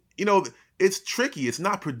producing, it's tricky. It's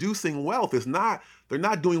not producing wealth. They're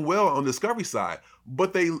not doing well on the discovery side.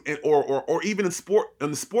 But or even in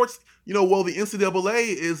the sports, well, the NCAA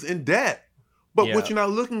is in debt. But what you're not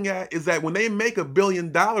looking at is that when they make $1 billion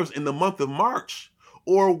in the month of March,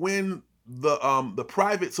 or when the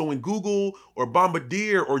private, so when Google or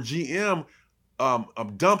Bombardier or GM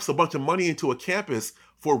dumps a bunch of money into a campus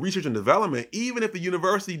for research and development, even if the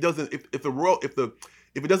university doesn't, if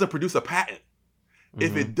it doesn't produce a patent,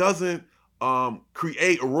 if it doesn't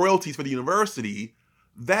create royalties for the university,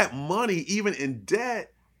 that money, even in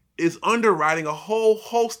debt, is underwriting a whole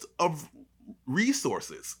host of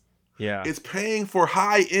resources. Yeah, it's paying for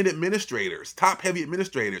high-end administrators, top-heavy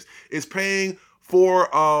administrators. It's paying for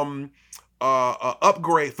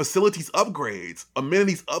facilities upgrades,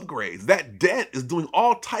 amenities upgrades. That debt is doing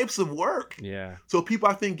all types of work. Yeah. So people,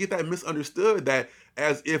 I think, get that misunderstood, that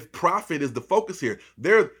as if profit is the focus here.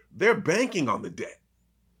 They're banking on the debt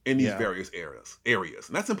in these various areas,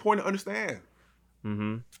 and that's important to understand.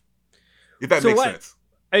 Mm-hmm. If that makes sense.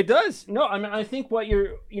 It does. No, I mean, I think what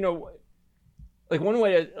you're, like one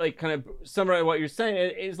way to like kind of summarize what you're saying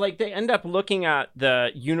is like they end up looking at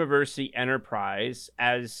the university enterprise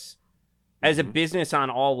as a business on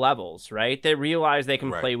all levels, right? They realize they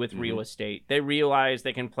can play with real estate. They realize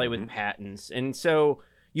they can play with patents. And so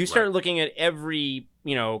you start looking at every,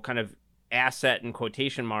 kind of asset in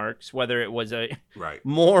quotation marks, whether it was a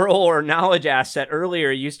moral or knowledge asset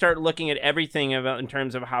earlier, you start looking at everything in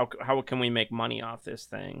terms of how can we make money off this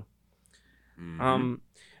thing. Mm-hmm.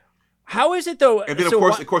 How is it though? And then of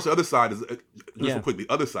course, the other side is real quick. The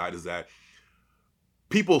other side is that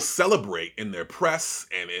people celebrate in their press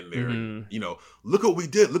and in their, look what we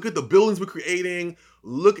did. Look at the buildings we're creating.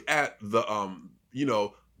 Look at the,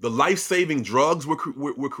 the life-saving drugs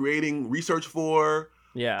we're creating research for.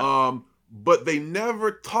 Yeah. But they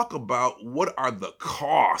never talk about what are the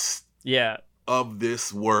costs of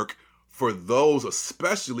this work for those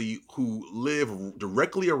especially who live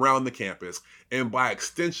directly around the campus, and by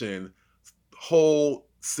extension, whole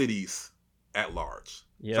cities at large.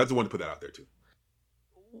 Yep. So I just wanted to put that out there too.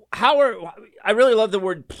 I really love the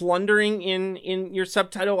word plundering in your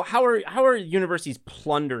subtitle. How are universities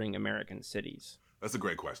plundering American cities? That's a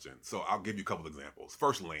great question. So I'll give you a couple of examples.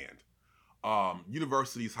 First, land.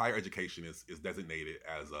 Universities, higher education is designated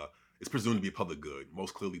as is presumed to be a public good,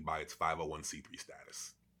 most clearly by its 501c3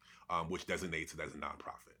 status, which designates it as a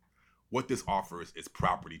nonprofit. What this offers is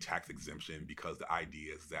property tax exemption because the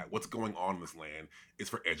idea is that what's going on in this land is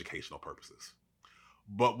for educational purposes.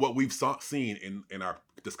 But what we've seen in our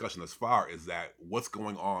discussion thus far is that what's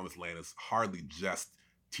going on this land is hardly just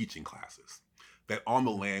teaching classes. That on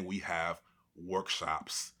the land we have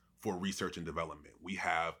workshops for research and development. We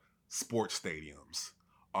have sports stadiums.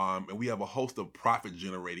 And we have a host of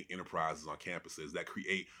profit-generating enterprises on campuses that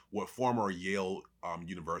create what former Yale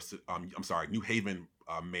New Haven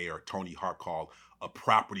Mayor Tony Hart called a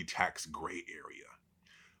property tax gray area.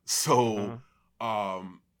 So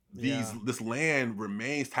this land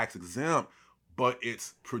remains tax exempt, but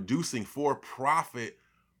it's producing for-profit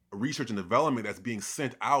research and development that's being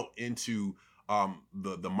sent out into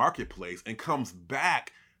the marketplace and comes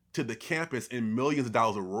back to the campus in millions of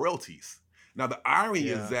dollars of royalties. Now, the irony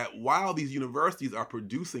is that while these universities are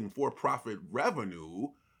producing for-profit revenue,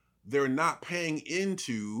 they're not paying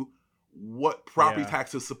into what property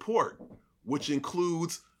taxes support, which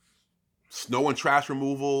includes snow and trash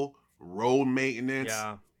removal, road maintenance,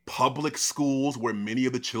 public schools where many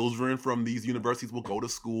of the children from these universities will go to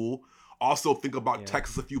school. Also, think about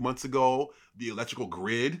Texas a few months ago, the electrical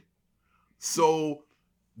grid. So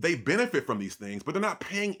they benefit from these things, but they're not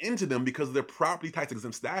paying into them because of their property tax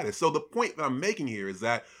exempt status. So the point that I'm making here is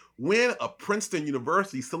that when a Princeton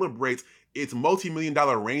University celebrates its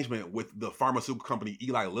multi-million-dollar arrangement with the pharmaceutical company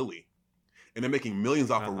Eli Lilly, and they're making millions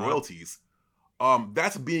off of royalties,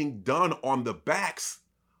 that's being done on the backs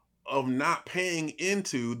of not paying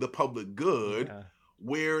into the public good,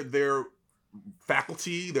 where their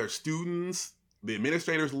faculty, their students, the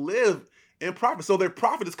administrators live in profit. So their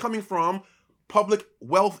profit is coming from public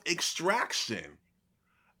wealth extraction.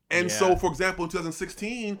 And so, for example, in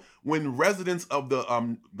 2016, when residents of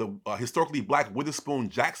the historically black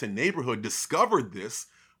Witherspoon-Jackson neighborhood discovered this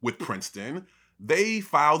with Princeton, they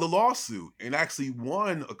filed a lawsuit and actually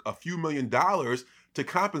won a few $1 million to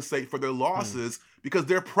compensate for their losses because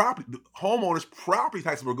their homeowners' property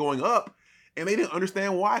taxes were going up, and they didn't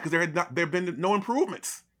understand why, because there had been no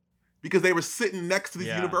improvements because they were sitting next to these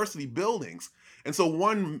university buildings. And so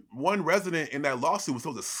one resident in that lawsuit was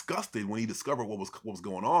so disgusted when he discovered what was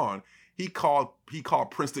going on, he called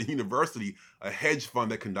Princeton University a hedge fund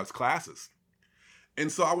that conducts classes.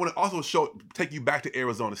 And so I want to also take you back to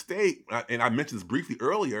Arizona State, and I mentioned this briefly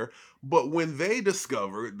earlier, but when they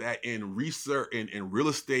discovered that in research, in real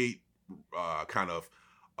estate,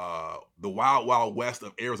 the wild, wild west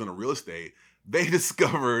of Arizona real estate, they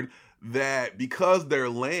discovered that because their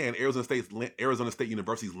land, Arizona State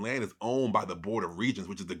University's land, is owned by the Board of Regents,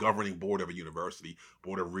 which is the governing board of a university,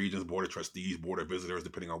 Board of Regents, Board of Trustees, Board of Visitors,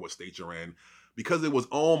 depending on what state you're in, because it was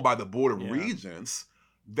owned by the Board of Regents,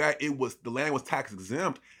 that the land was tax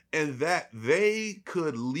exempt, and that they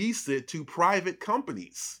could lease it to private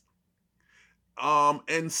companies.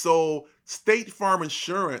 And so State Farm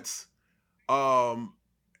Insurance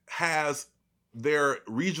has their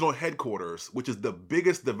regional headquarters, which is the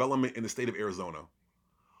biggest development in the state of Arizona,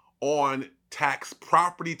 on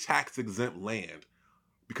property tax exempt land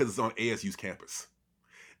because it's on ASU's campus.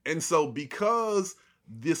 And so because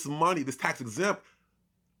this tax exempt,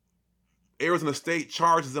 Arizona State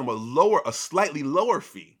charges them a slightly lower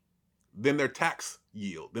fee than their tax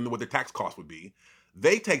yield, than what their tax cost would be.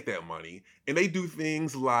 They take that money and they do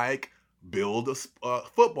things like build a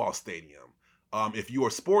football stadium. If you're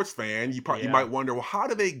a sports fan, you might wonder, well, how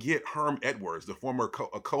do they get Herm Edwards, the former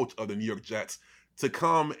coach of the New York Jets, to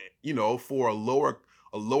come, for a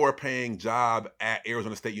lower paying job at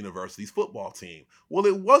Arizona State University's football team? Well,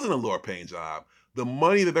 it wasn't a lower paying job. The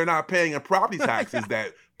money that they're not paying in property taxes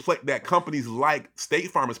that companies like State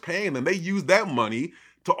Farm is paying them, they use that money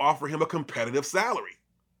to offer him a competitive salary.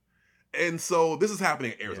 And so this is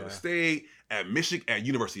happening at Arizona State, at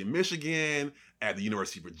University of Michigan, at the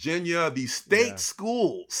University of Virginia. These state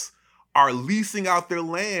schools are leasing out their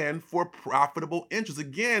land for profitable interest.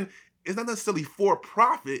 Again, it's not necessarily for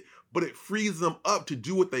profit, but it frees them up to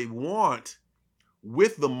do what they want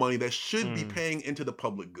with the money that should be paying into the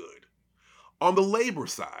public good. On the labor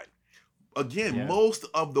side, again, most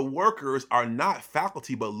of the workers are not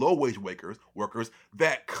faculty, but low-wage workers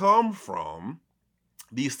that come from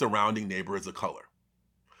these surrounding neighborhoods of color.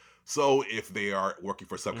 So if they are working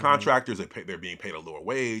for subcontractors, they're being paid a lower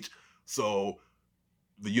wage. So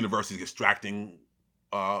the university is extracting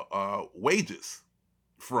wages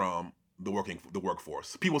from the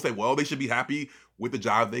workforce. People say, well, they should be happy with the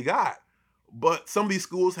job they got. But some of these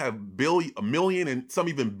schools have $1 million and some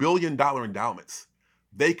even $1 billion endowments.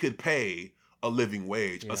 They could pay a living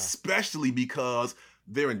wage, especially because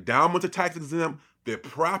Their endowments are tax exempt. Their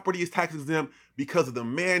property is tax exempt because of the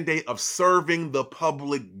mandate of serving the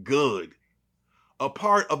public good. A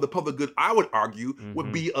part of the public good, I would argue,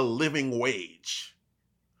 would be a living wage.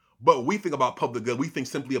 But we think about public good, we think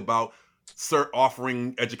simply about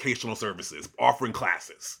offering educational services, offering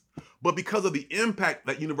classes. But because of the impact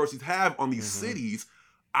that universities have on these cities,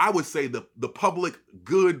 I would say the public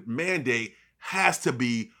good mandate has to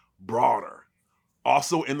be broader.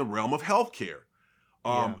 Also in the realm of healthcare.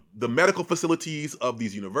 The medical facilities of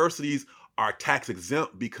these universities are tax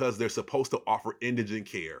exempt because they're supposed to offer indigent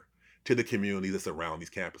care to the community that surround these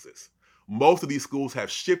campuses. Most of these schools have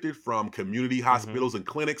shifted from community hospitals and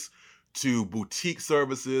clinics to boutique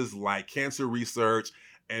services like cancer research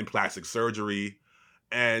and plastic surgery.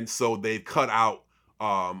 And so they've cut out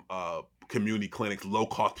community clinics,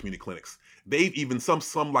 low-cost community clinics. They've even, some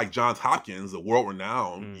like Johns Hopkins, a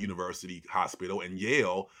world-renowned university hospital, and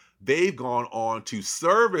Yale, they've gone on to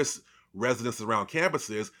service residents around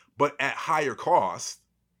campuses, but at higher cost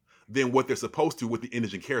than what they're supposed to with the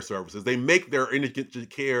indigent care services. They make their indigent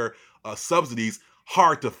care subsidies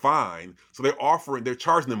hard to find, so they're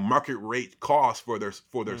charging them market rate costs for their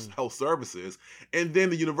health services, and then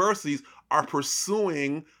the universities are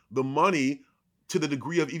pursuing the money to the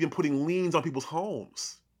degree of even putting liens on people's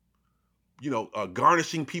homes.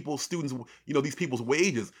 Garnishing students, these people's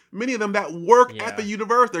wages. Many of them that work at the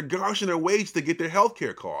university, they're garnishing their wage to get their health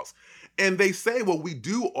care costs. And they say, well, we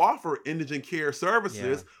do offer indigent care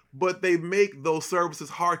services, but they make those services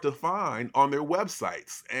hard to find on their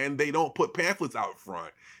websites, and they don't put pamphlets out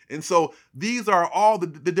front. And so these are all the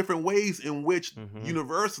different ways in which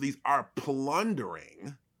universities are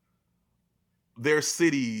plundering their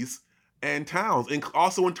cities and towns, and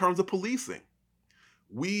also in terms of policing.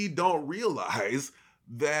 We don't realize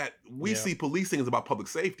that we see policing as about public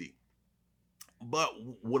safety. But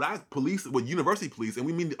what university police, and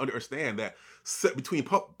we mean to understand that between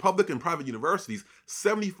public and private universities,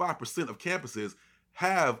 75% of campuses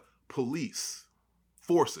have police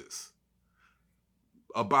forces.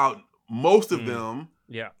 About most of them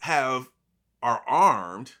are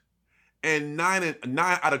armed, and 9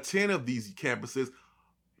 out of 10 of these campuses,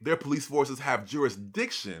 their police forces have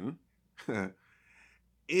jurisdiction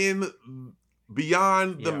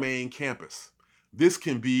beyond the main campus. This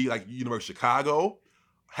can be like University of Chicago,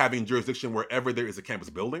 having jurisdiction wherever there is a campus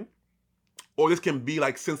building. Or this can be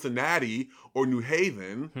like Cincinnati or New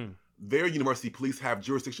Haven. Their university police have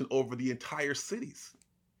jurisdiction over the entire cities.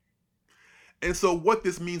 And so what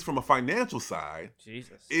this means from a financial side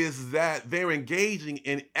is that they're engaging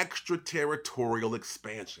in extraterritorial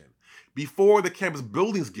expansion. Before the campus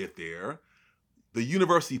buildings get there, the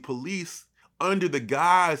university police, under the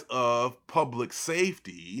guise of public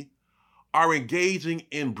safety, are engaging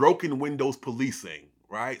in broken windows policing,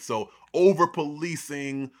 right? So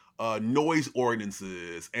over-policing noise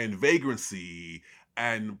ordinances and vagrancy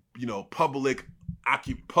and, public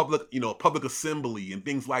assembly and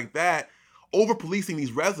things like that, over-policing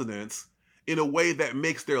these residents in a way that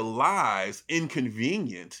makes their lives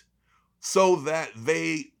inconvenient so that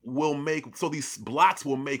these blocks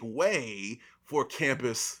will make way for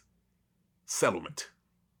campus settlement,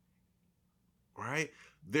 right?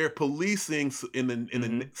 They're policing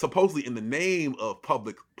supposedly in the name of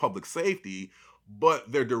public safety,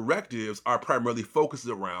 but their directives are primarily focused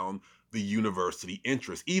around the university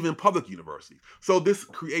interest, even public universities. So this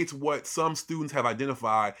creates what some students have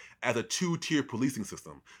identified as a two-tier policing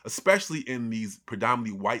system, especially in these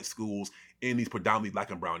predominantly white schools, in these predominantly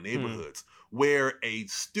Black and brown neighborhoods, where a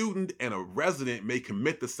student and a resident may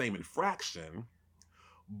commit the same infraction,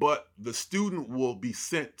 but the student will be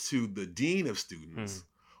sent to the dean of students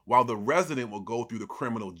while the resident will go through the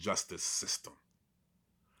criminal justice system.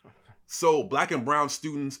 So Black and brown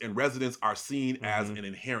students and residents are seen as an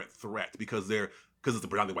inherent threat because it's a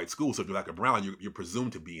predominantly white school. So if you're Black and brown, you're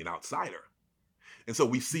presumed to be an outsider. And so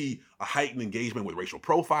we see a heightened engagement with racial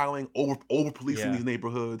profiling, over policing these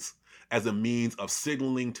neighborhoods as a means of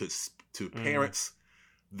signaling to parents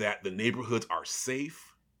that the neighborhoods are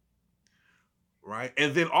safe, right?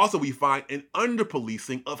 And then also we find an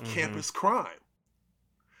under-policing of campus crime.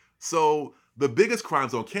 So the biggest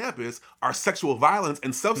crimes on campus are sexual violence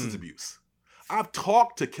and substance abuse. I've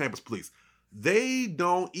talked to campus police. They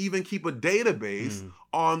don't even keep a database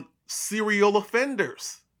on serial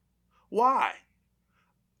offenders. Why?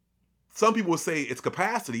 Some people will say it's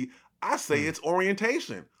capacity. I say it's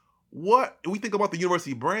orientation. What we think about the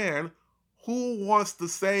university brand, who wants to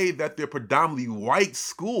say that their predominantly white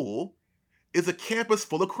school is a campus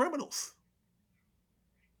full of criminals?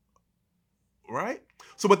 Right?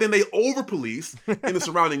 So, but then they over-police in the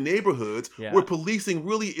surrounding neighborhoods where policing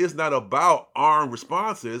really is not about armed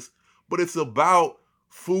responses, but it's about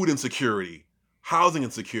food insecurity, housing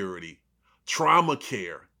insecurity, trauma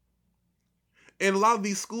care. And a lot of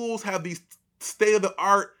these schools have these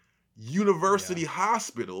state-of-the-art university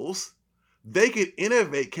hospitals. They could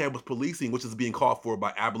innovate campus policing, which is being called for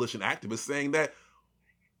by abolition activists, saying that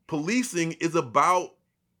policing is about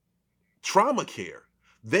trauma care.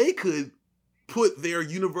 They could put their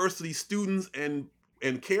university students and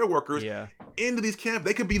care workers into these camps.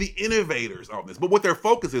 They could be the innovators of this. But what their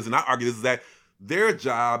focus is, and I argue this, is that their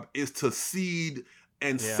job is to seed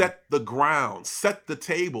and set the ground, set the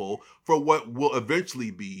table for what will eventually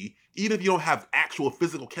be, even if you don't have actual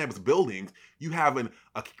physical campus buildings, you have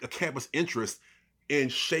a campus interest in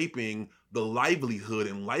shaping the livelihood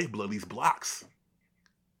and lifeblood of these blocks.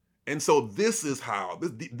 And so this is how,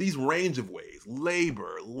 these range of ways,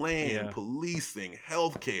 labor, land, policing,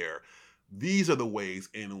 healthcare, these are the ways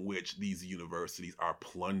in which these universities are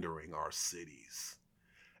plundering our cities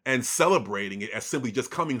and celebrating it as simply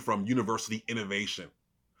just coming from university innovation.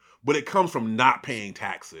 But it comes from not paying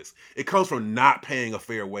taxes. It comes from not paying a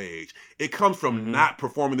fair wage. It comes from not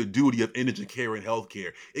performing the duty of indigent care and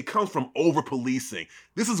healthcare. It comes from over-policing.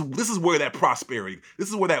 This is where that prosperity, this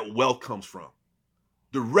is where that wealth comes from.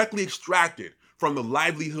 Directly extracted from the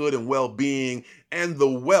livelihood and well-being and the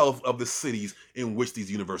wealth of the cities in which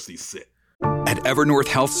these universities sit. At Evernorth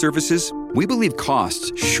Health Services, we believe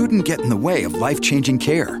costs shouldn't get in the way of life-changing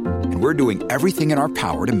care, and we're doing everything in our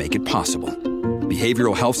power to make it possible.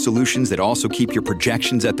 Behavioral health solutions that also keep your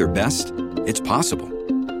projections at their best? It's possible.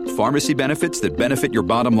 Pharmacy benefits that benefit your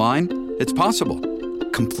bottom line? It's possible.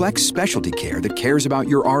 Complex specialty care that cares about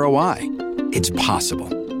your ROI? It's possible.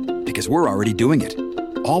 Because we're already doing it.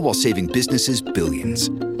 All while saving businesses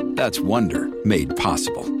billions. That's Wonder made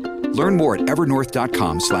possible. Learn more at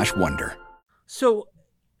evernorth.com/wonder. So,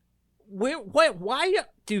 why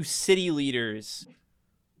do city leaders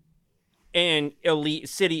and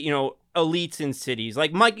elites in cities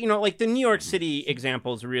like Mike, like the New York City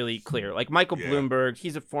example is really clear. Like Michael Bloomberg,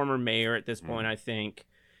 he's a former mayor at this point, I think,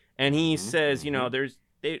 and he says,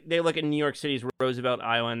 they look at New York City's Roosevelt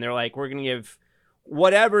Island, they're like, we're going to give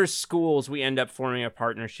whatever schools we end up forming a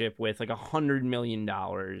partnership with, like $100 million,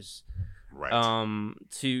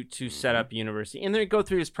 to set up university. And then go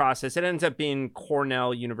through this process. It ends up being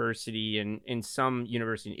Cornell University and some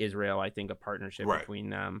university in Israel, I think, a partnership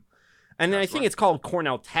between them. And then I think it's called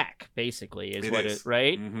Cornell Tech, basically, is what it,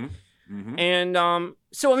 right? And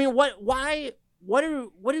so, I mean, what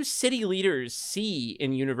do city leaders see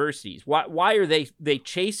in universities? Why are they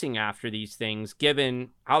chasing after these things,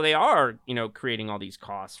 given how they are, creating all these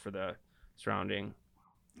costs for the surrounding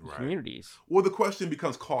communities? Well, the question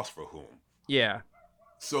becomes cost for whom? Yeah.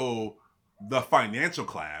 So the financial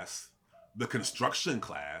class, the construction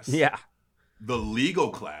class, the legal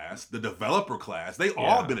class, the developer class, they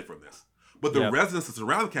all benefit from this. But the residents that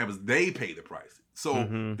surround the campus, they pay the price.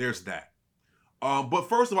 So there's that. But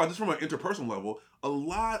first of all, just from an interpersonal level, a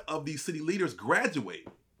lot of these city leaders graduate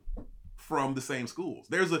from the same schools.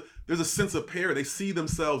 There's a sense of parity. They see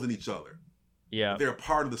themselves in each other. Yeah, they're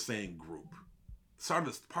part of the same group, part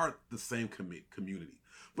of the same community.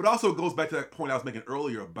 But also it goes back to that point I was making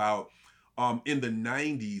earlier about in the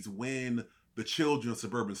 90s when the children of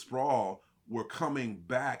suburban sprawl were coming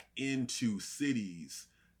back into cities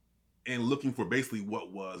and looking for basically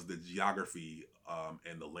what was the geography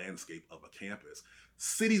and the landscape of a campus.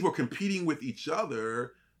 Cities were competing with each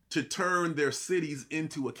other to turn their cities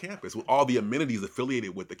into a campus with all the amenities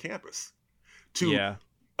affiliated with the campus to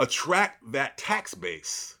attract that tax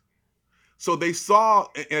base. So they saw,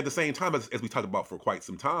 and at the same time, as we talked about for quite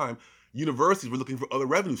some time, universities were looking for other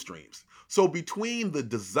revenue streams. So between the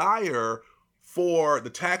desire for the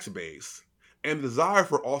tax base and the desire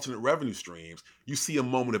for alternate revenue streams, you see a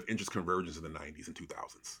moment of interest convergence in the 90s and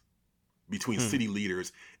 2000s between city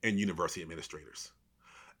leaders and university administrators.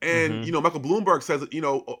 And, Michael Bloomberg says,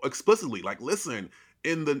 explicitly, like, listen,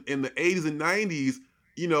 in the 80s and 90s,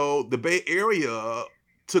 the Bay Area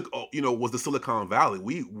was the Silicon Valley.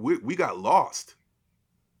 We got lost.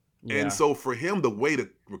 Yeah. And so for him, the way to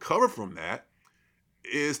recover from that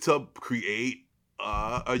is to create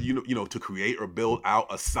to create or build out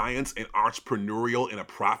a science and entrepreneurial and a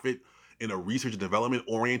profit and a research and development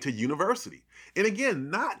oriented university. And again,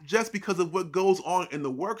 not just because of what goes on in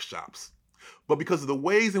the workshops, but because of the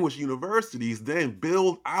ways in which universities then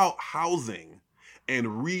build out housing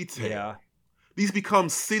and retail. Yeah. These become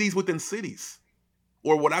cities within cities,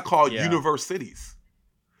 or what I call universities,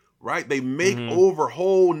 right? They make over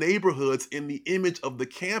whole neighborhoods in the image of the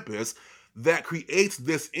campus that creates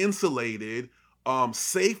this insulated,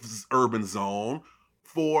 safe urban zone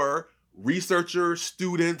for researchers,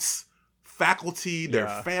 students, faculty, their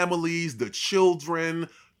families, the children,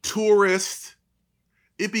 tourists.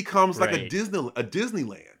 It becomes like a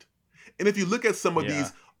Disneyland. And if you look at some of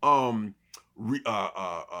these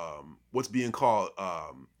what's being called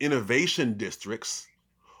innovation districts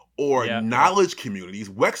or knowledge communities,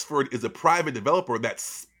 Wexford is a private developer that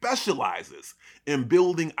specializes in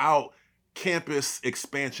building out campus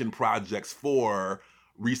expansion projects for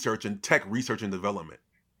research and tech research and development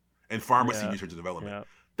and pharmacy research and development.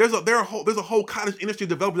 There's a whole cottage industry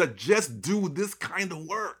developers that just do this kind of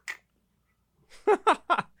work.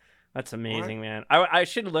 That's amazing, man. I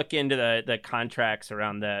should look into the contracts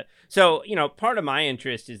around that. So, part of my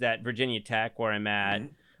interest is that Virginia Tech, where I'm at,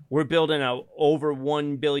 we're building a over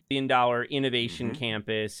 $1 billion innovation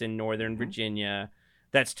campus in Northern Virginia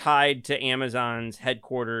that's tied to Amazon's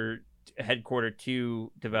headquarter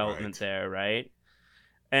 2 development there, right?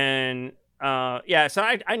 And so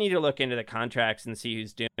I need to look into the contracts and see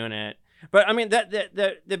who's doing it. But I mean,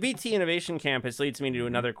 the VT Innovation Campus leads me to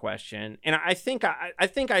another question, and I think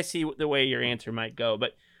I see the way your answer might go.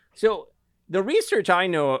 But so the research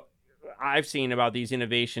I've seen about these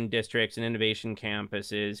innovation districts and innovation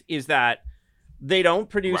campuses is that they don't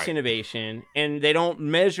produce innovation and they don't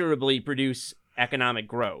measurably produce economic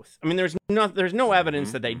growth. I mean, there's no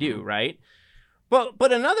evidence that they do, right?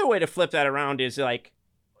 But another way to flip that around is like,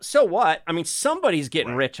 so what? I mean, somebody's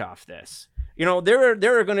getting rich off this.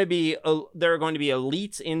 There are going to be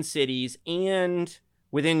elites in cities and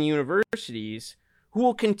within universities who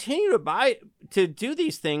will continue to do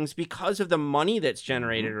these things because of the money that's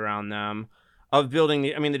generated around them of building.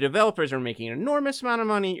 The developers are making an enormous amount of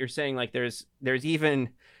money. You're saying like there's even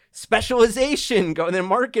specialization going. The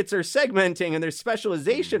markets are segmenting and there's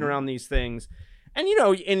specialization around these things. And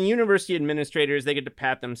in university administrators, they get to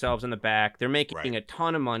pat themselves on the back. They're making a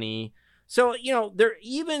ton of money. So, they're,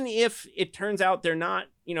 even if it turns out they're not,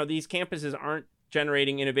 these campuses aren't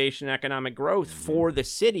generating innovation and economic growth for the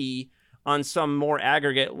city on some more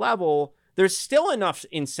aggregate level, there's still enough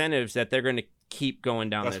incentives that they're going to keep going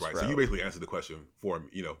down this road. That's right. So you basically answered the question for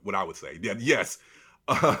me, what I would say. Yeah, yes.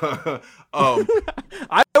 I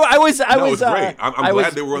was great. I'm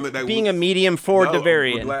glad that we're on that. Being a medium for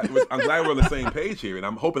Devarian. I'm glad we're on the same page here, and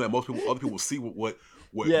I'm hoping that other people see what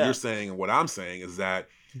you're saying and what I'm saying is that,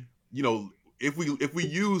 if we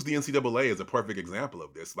use the NCAA as a perfect example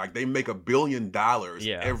of this, like they make $1 billion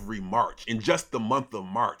every March in just the month of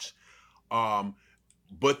March,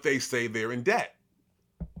 but they say they're in debt.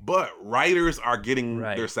 But writers are getting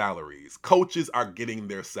their salaries, coaches are getting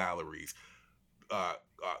their salaries,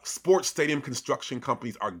 sports stadium construction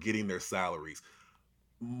companies are getting their salaries.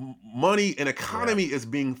 Money and economy is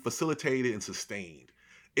being facilitated and sustained.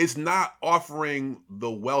 It's not offering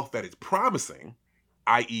the wealth that it's promising,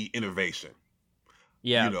 i.e. innovation.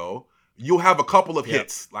 Yeah. You'll have a couple of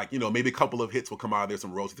hits, like, maybe a couple of hits will come out of there,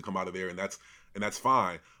 some royalties to come out of there, and that's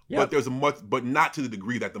fine. Yep. But not to the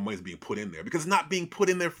degree that the money's being put in there, because it's not being put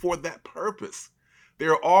in there for that purpose.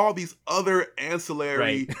 There are all these other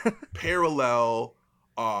ancillary, parallel,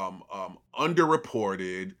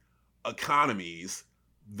 underreported economies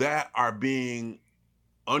that are being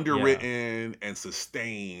underwritten and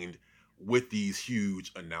sustained with these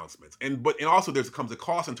huge announcements. And also there comes a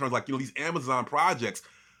cost in terms like, these Amazon projects,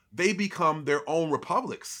 they become their own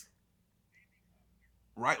republics,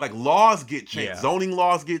 right? Like laws get changed, zoning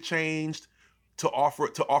laws get changed to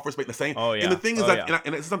offer space the same. Oh, yeah. And the thing is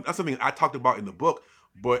that's something I talked about in the book,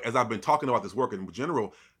 but as I've been talking about this work in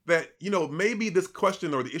general, that, maybe this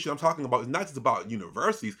question or the issue I'm talking about is not just about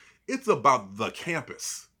universities, it's about the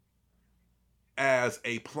campus as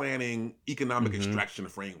a planning economic extraction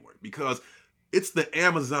framework, because it's the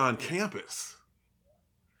Amazon campus.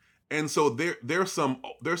 And so there's some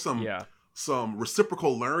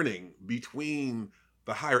reciprocal learning between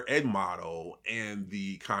the higher ed model and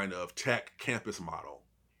the kind of tech campus model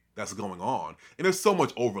that's going on. And there's so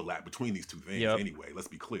much overlap between these two things anyway, let's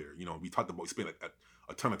be clear. We spent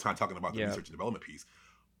a ton of time talking about the research and development piece.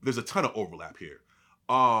 There's a ton of overlap here.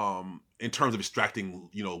 In terms of extracting,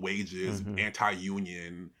 wages,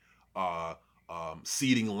 anti-union,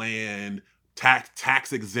 ceding land,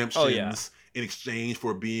 tax exemptions in exchange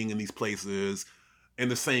for being in these places,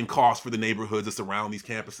 and the same cost for the neighborhoods that surround these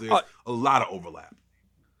campuses. A lot of overlap.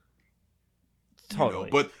 Totally.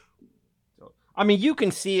 But I mean, you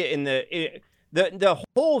can see it in the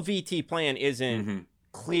whole VT plan isn't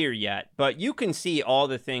clear yet, but you can see all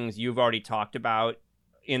the things you've already talked about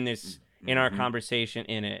in our conversation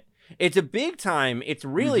in it. It's a big time. It's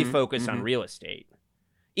really focused on real estate.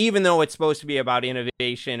 even though it's supposed to be about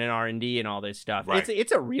innovation and R&D and all this stuff. Right.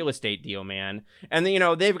 It's a real estate deal, man. And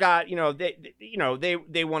they've got,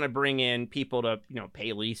 they want to bring in people to,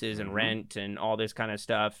 pay leases and rent and all this kind of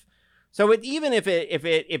stuff. So even if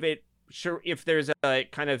there's a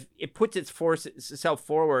kind of, it puts itself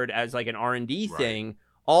forward as like an R&D thing,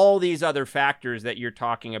 all these other factors that you're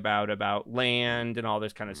talking about land and all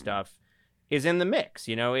this kind of stuff is in the mix.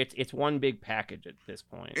 It's one big package at this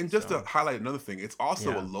point. And just to highlight another thing, it's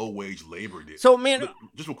also a low-wage labor deal. So, man,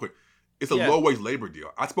 just real quick, it's a low-wage labor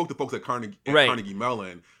deal. I spoke to folks at Carnegie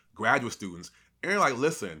Mellon, graduate students, and they're like,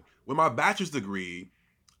 listen, with my bachelor's degree,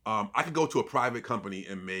 I could go to a private company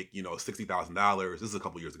and make, $60,000. This is a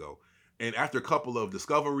couple years ago. And after a couple of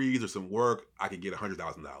discoveries or some work, I could get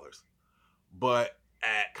 $100,000. But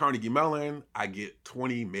at Carnegie Mellon, I get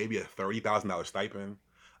maybe a $30,000 stipend.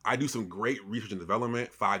 I do some great research and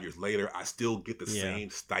development. 5 years later, I still get the same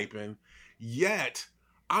stipend. Yet,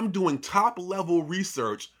 I'm doing top-level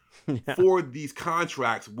research for these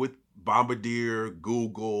contracts with Bombardier,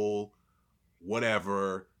 Google,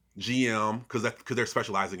 whatever, GM, because they're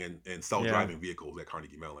specializing in self-driving vehicles at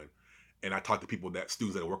Carnegie Mellon. And I talk to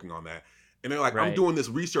students that are working on that. And they're like, I'm doing this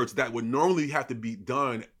research that would normally have to be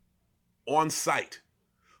done on site.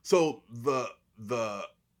 So the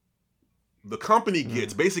company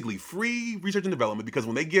gets basically free research and development because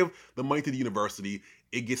when they give the money to the university,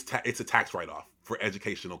 it's a tax write-off for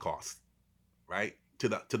educational costs, right? To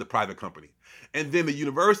the private company. And then the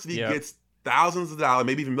university gets thousands of dollars,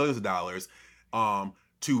 maybe even millions of dollars,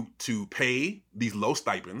 to pay these low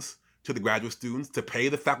stipends to the graduate students, to pay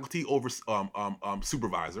the faculty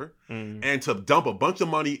supervisor, and to dump a bunch of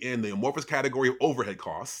money in the amorphous category of overhead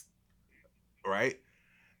costs, right?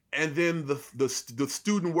 And then the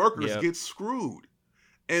student workers get screwed.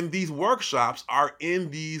 And these workshops are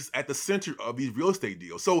at the center of these real estate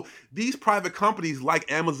deals. So these private companies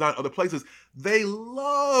like Amazon, other places, they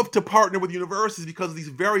love to partner with universities because of these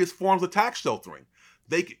various forms of tax sheltering.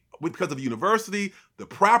 Because of the university, the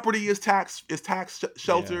property is tax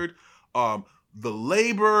sheltered. The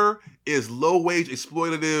labor is low wage,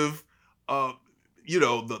 exploitative.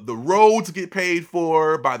 The roads get paid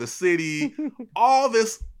for by the city. All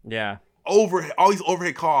this all these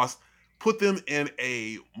overhead costs put them in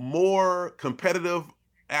a more competitive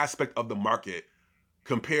aspect of the market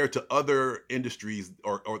compared to other industries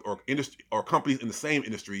or companies in the same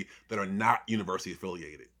industry that are not university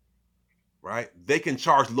affiliated. Right? They can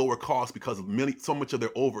charge lower costs because of so much of their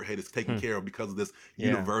overhead is taken care of because of this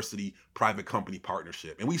university private company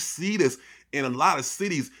partnership. And we see this in a lot of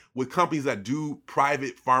cities with companies that do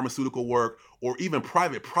private pharmaceutical work or even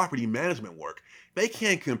private property management work. They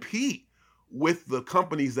can't compete with the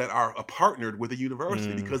companies that are partnered with a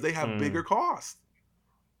university because they have bigger costs.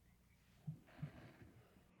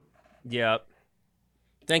 Yep.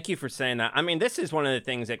 Thank you for saying that. I mean, this is one of the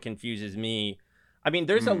things that confuses me. I mean,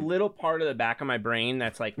 there's a little part of the back of my brain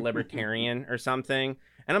that's like libertarian or something.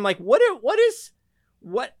 And I'm like, what are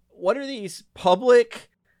these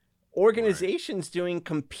public organizations doing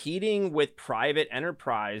competing with private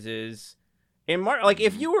enterprises? Like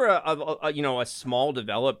if you were a small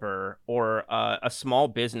developer or a small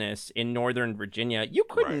business in Northern Virginia, you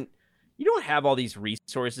don't have all these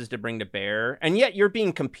resources to bring to bear, and yet you're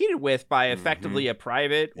being competed with by effectively a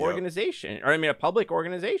private organization, or a public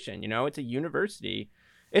organization. It's a university.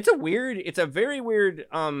 It's a very weird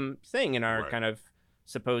thing in our kind of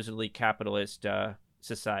supposedly capitalist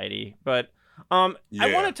society. But I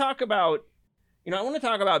want to talk about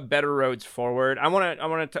better roads forward. I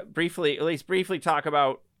want to briefly talk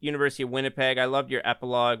about University of Winnipeg. I loved your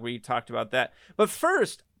epilogue where you talked about that. But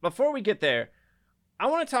first, before we get there, I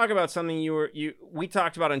want to talk about something we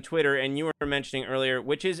talked about on Twitter and you were mentioning earlier,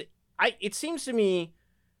 which is it seems to me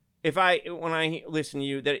when I listen to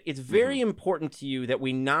you that it's very important to you that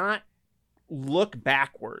we not look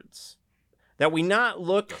backwards, that we not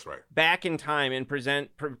look back in time and pretend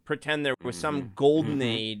there was some golden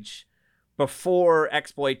age before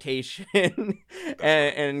exploitation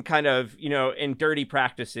and kind of, and dirty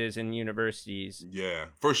practices in universities. Yeah,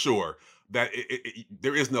 for sure. That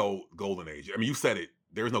there is no golden age. I mean, you said it.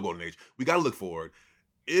 There is no golden age. We got to look forward.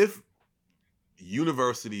 If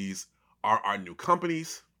universities are our new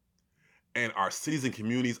companies and our cities and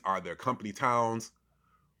communities are their company towns,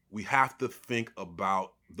 we have to think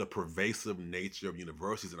about the pervasive nature of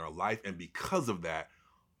universities in our life. And because of that,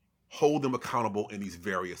 hold them accountable in these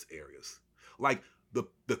various areas. Like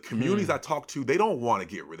the communities I talk to, they don't want to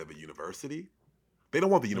get rid of a university. They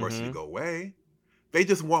don't want the university to go away. They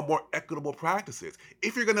just want more equitable practices.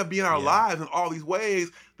 If you're going to be in our lives in all these ways,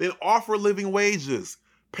 then offer living wages,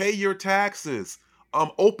 pay your taxes,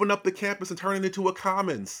 open up the campus and turn it into a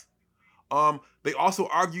commons. They also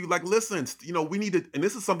argue, like, listen, we need to, and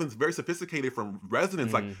this is something that's very sophisticated from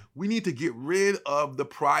residents, like, we need to get rid of the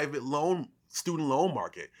private student loan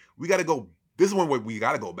market. We got to go, this is one where we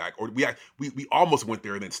got to go back, or we almost went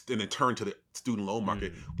there and then turned to the student loan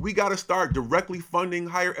market. We got to start directly funding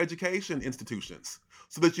higher education institutions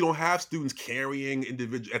so that you don't have students carrying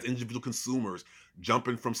individual consumers,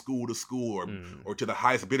 jumping from school to school or to the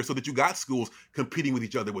highest bidder, so that you got schools competing with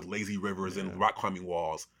each other with lazy rivers and rock climbing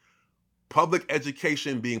walls. Public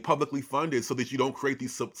education being publicly funded so that you don't create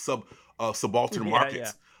these subaltern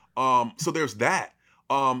markets. So there's that.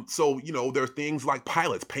 So there are things like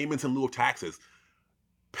pilots, payments in lieu of taxes.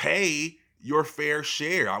 Pay your fair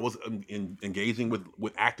share. I was engaging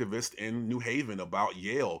with activists in New Haven about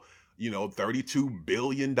Yale, $32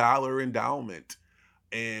 billion endowment.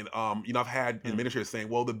 And, I've had administrators saying,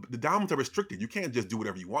 well, the endowments are restricted. You can't just do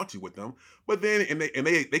whatever you want to with them. But then,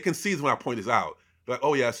 they concede when I point this out. They're like,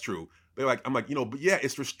 oh yeah, it's true. I'm like, but yeah,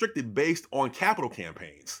 it's restricted based on capital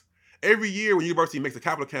campaigns. Every year when university makes a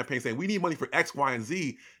capital campaign saying we need money for X, Y, and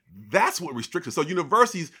Z, that's what restricts it. So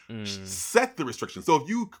universities set the restriction. So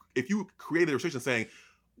if you created a restriction saying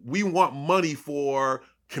we want money for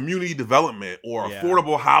community development or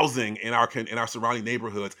affordable housing in our surrounding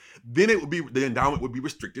neighborhoods, then the endowment would be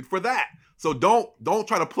restricted for that. So don't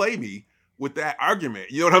try to play me with that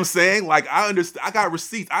argument. You know what I'm saying? Like, I understand, I got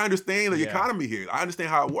receipts. I understand the economy here. I understand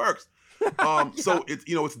how it works. So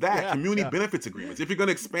it's that community benefits agreements. If you're going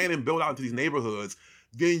to expand and build out into these neighborhoods,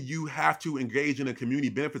 then you have to engage in a community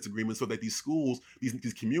benefits agreement so that these schools,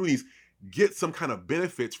 these communities get some kind of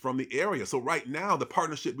benefits from the area. So right now, the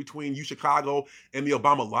partnership between UChicago and the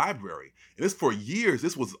Obama Library, and this for years,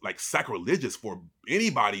 this was like sacrilegious for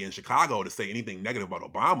anybody in Chicago to say anything negative about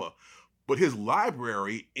Obama. But his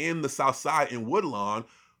library in the South Side in Woodlawn,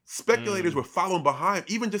 speculators were following behind,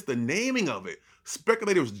 even just the naming of it.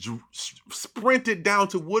 Speculators sprinted down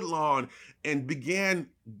to Woodlawn and began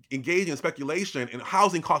engaging in speculation, and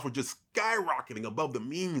housing costs were just skyrocketing above the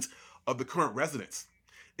means of the current residents.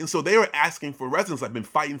 And so they were asking for residents. I've been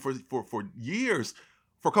fighting for years,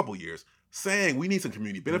 for a couple of years, saying we need some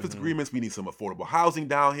community benefits agreements. We need some affordable housing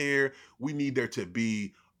down here. We need there to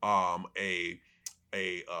be a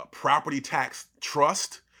property tax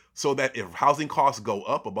trust so that if housing costs go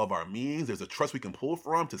up above our means, there's a trust we can pull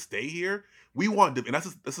from to stay here. We want, and this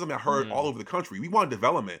is something I heard all over the country. We want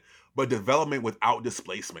development, but development without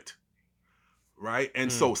displacement, right?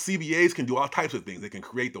 And so CBAs can do all types of things. They can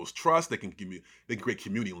create those trusts. They can create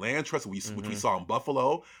community land trusts, which we saw in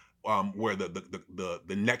Buffalo, where the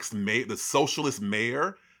next mayor, the socialist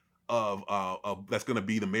mayor of that's going to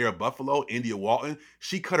be the mayor of Buffalo, India Walton,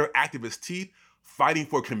 she cut her activist teeth fighting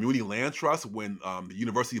for community land trust when the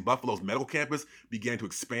University of Buffalo's medical campus began to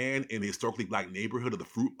expand in the historically Black neighborhood of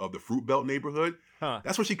the Fruit Belt neighborhood.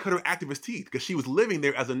 That's where she cut her activist teeth, because she was living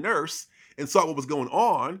there as a nurse and saw what was going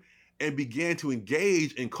on and began to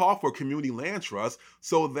engage and call for community land trust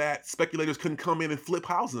so that speculators couldn't come in and flip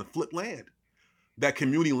houses and flip land. That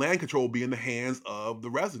community land control would be in the hands of the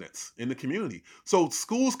residents in the community. So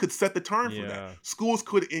schools could set the term for that. Schools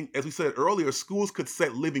could, as we said earlier, schools could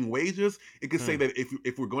set living wages. It could say that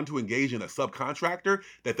if we're going to engage in a subcontractor,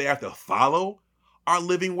 that they have to follow our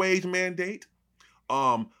living wage mandate.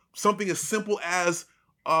 Something as simple as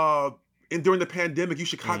during the pandemic,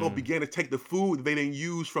 UChicago began to take the food that they didn't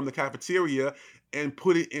use from the cafeteria and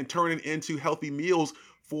put it and turn it into healthy meals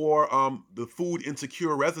for the food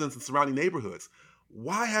insecure residents in surrounding neighborhoods.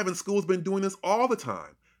 Why haven't schools been doing this all the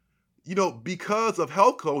time? Because of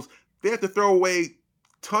health codes, they have to throw away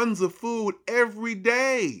tons of food every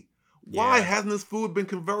day. Why hasn't this food been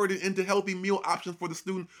converted into healthy meal options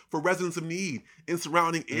for residents of need in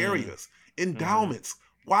surrounding areas? Endowments.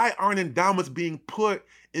 Why aren't endowments being put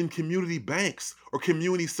in community banks or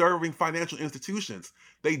community serving financial institutions?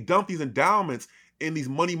 They dump these endowments in these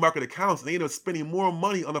money market accounts, and they end up spending more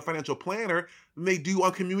money on the financial planner than they do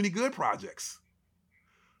on community good projects.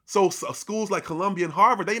 So schools like Columbia and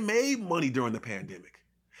Harvard, they made money during the pandemic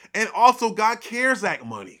and also got CARES Act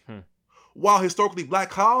money, while historically Black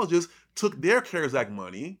colleges took their CARES Act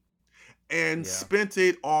money and spent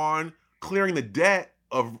it on clearing the debt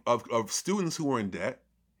of students who were in debt,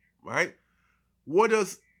 right? What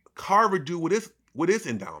does Harvard do with its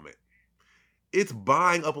endowment? It's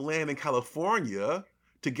buying up land in California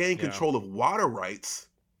to gain control of water rights,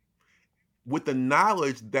 with the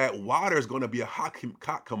knowledge that water is going to be a hot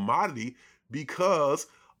commodity because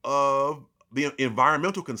of the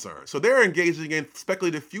environmental concerns. So they're engaging in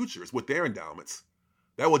speculative futures with their endowments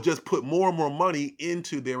that will just put more and more money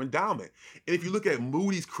into their endowment. And if you look at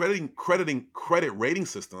Moody's credit rating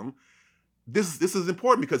system, this is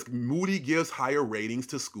important because Moody gives higher ratings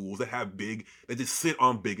to schools that just sit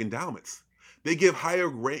on big endowments. They give higher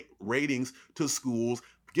ratings to schools,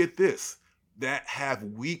 get this, that have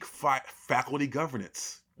weak faculty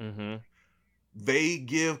governance. Mm-hmm. They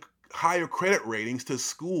give higher credit ratings to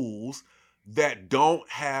schools that don't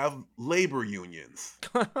have labor unions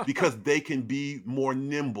because they can be more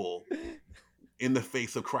nimble in the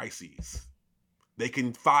face of crises. They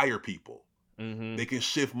can fire people. Mm-hmm. They can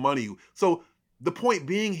shift money. So the point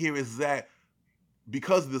being here is that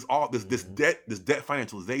because of this debt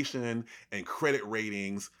financialization and credit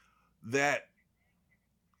ratings, that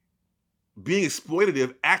being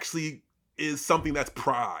exploitative actually is something that's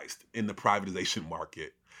prized in the privatization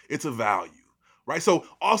market. It's a value, right? So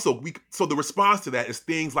also the response to that is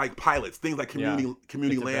things like pilots, things like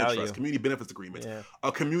community land trust, community benefits agreements,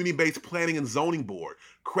 a community-based planning and zoning board.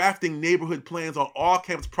 Crafting neighborhood plans on all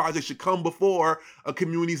campus projects should come before a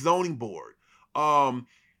community zoning board. During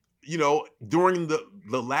the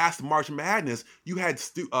last March Madness, you had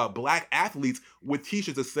black athletes with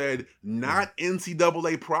T-shirts that said "Not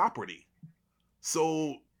NCAA property."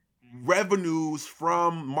 So revenues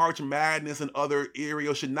from March Madness and other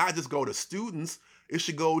areas should not just go to students. It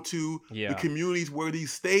should go to the communities where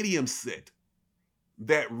these stadiums sit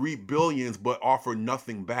that reap billions but offer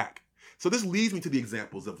nothing back. So this leads me to the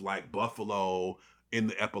examples of like Buffalo in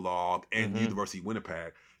the epilogue and University of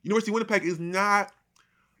Winnipeg. University of Winnipeg is not,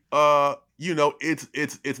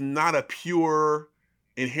 it's not a pure,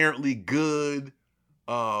 inherently good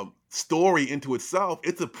story into itself.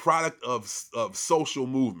 It's a product of social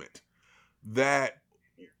movement that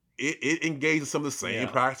it engages some of the same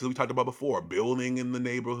practices we talked about before. Building in the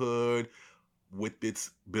neighborhood with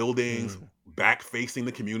its buildings back facing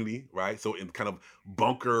the community, right? So in kind of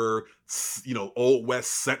bunker, Old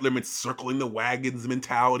West settlement circling the wagons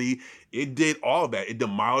mentality. It did all of that. It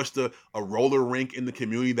demolished a roller rink in the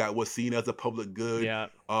community that was seen as a public good. Yeah.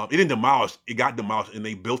 It didn't demolish. It got demolished, and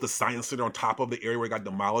they built a science center on top of the area where it got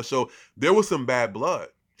demolished. So there was some bad blood.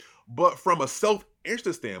 But from a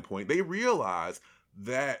self-interest standpoint, they realized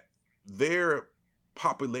that their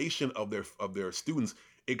population of their students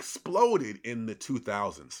exploded in the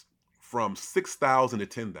 2000s from 6,000 to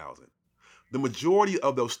 10,000. The majority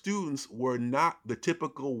of those students were not the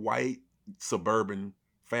typical white suburban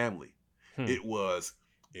family. It was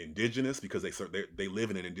indigenous because they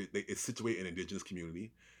live in it's situated in an indigenous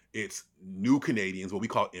community. It's new Canadians, what we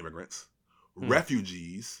call immigrants,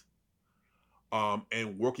 refugees,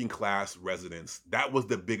 and working class residents. That was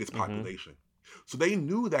the biggest population. So they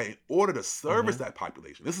knew that in order to service that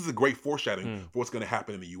population, this is a great foreshadowing for what's going to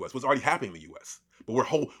happen in the U.S. What's already happening in the U.S. But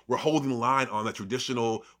we're holding the line on the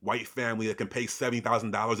traditional white family that can pay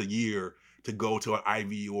 $70,000 a year to go to an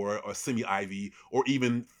Ivy or a semi-Ivy, or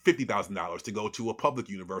even $50,000 to go to a public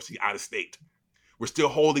university out of state. We're still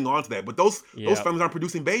holding on to that, but those families aren't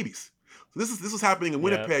producing babies. So this is happening in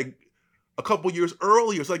Winnipeg a couple years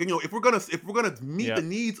earlier. So if we're gonna meet the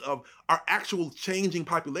needs of our actual changing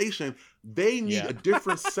population, they need a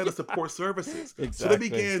different set of support services. Exactly. So they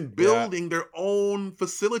began building their own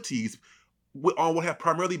facilities on what had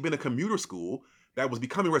primarily been a commuter school that was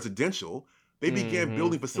becoming residential. They began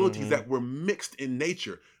building facilities that were mixed in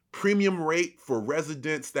nature. Premium rate for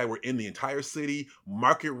residents that were in the entire city,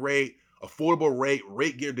 market rate, affordable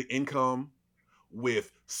rate geared to income,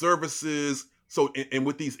 with services. So, and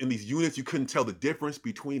with in these units, you couldn't tell the difference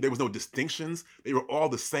between, there was no distinctions. They were all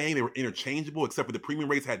the same. They were interchangeable, except for the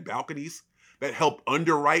premium rates had balconies that helped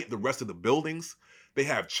underwrite the rest of the buildings. They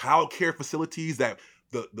have childcare facilities that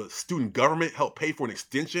the student government helped pay for an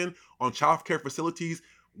extension on childcare facilities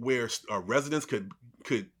where residents could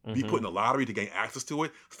be put in the lottery to gain access to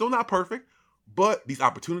it. Still not perfect, but these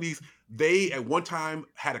opportunities. They at one time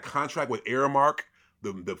had a contract with Aramark,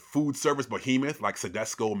 the food service behemoth like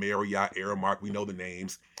Sedesco, Marriott, Aramark, we know the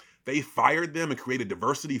names. They fired them and created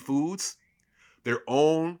Diversity Foods, their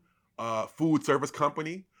own food service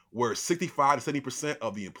company, where 65 to 70%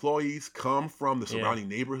 of the employees come from the surrounding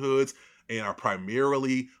neighborhoods and are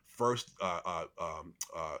primarily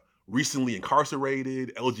recently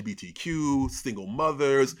incarcerated, LGBTQ, single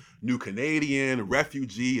mothers, new Canadian,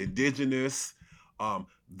 refugee, indigenous.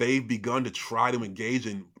 They've begun to try to engage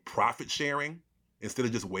in profit sharing instead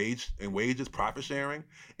of just wages, profit sharing.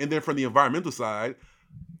 And then from the environmental side,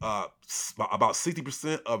 about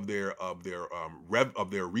 60%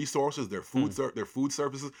 of their resources, their food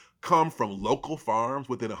services come from local farms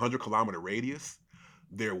within a 100-kilometer radius.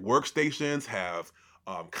 Their workstations have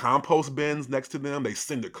compost bins next to them. They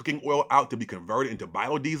send their cooking oil out to be converted into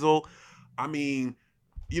biodiesel. I mean,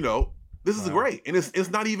 this is great. And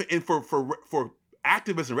it's not even, and for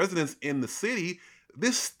activists and residents in the city,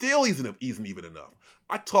 this still isn't even enough.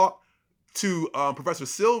 I talked to Professor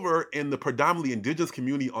Silver in the predominantly indigenous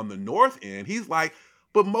community on the north end. He's like,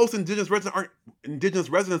 but most indigenous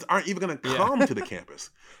residents aren't even going to come to the campus.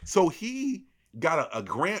 So he got a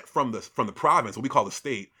grant from the province, what we call the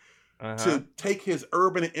state, to take his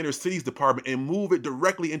urban and inner cities department and move it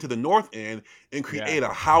directly into the north end and create a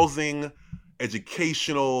housing,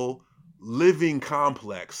 educational, living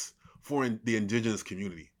complex for the indigenous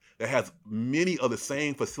community that has many of the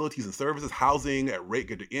same facilities and services, housing at rate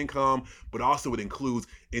greater income, but also it includes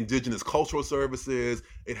indigenous cultural services.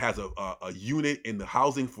 It has a unit in the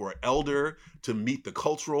housing for elder to meet the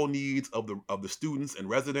cultural needs of the students and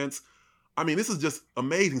residents. I mean, this is just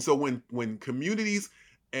amazing. So when communities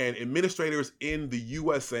and administrators in the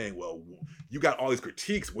U.S. saying, well, you got all these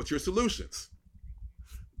critiques, what's your solutions?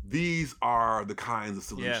 These are the kinds of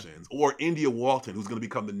solutions. Yeah. Or India Walton, who's going to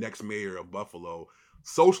become the next mayor of Buffalo,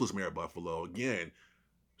 socialist mayor of Buffalo. Again,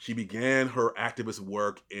 she began her activist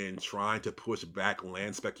work in trying to push back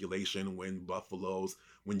land speculation when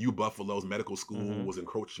UBuffalo's medical school was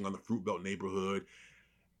encroaching on the Fruit Belt neighborhood.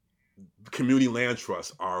 Community land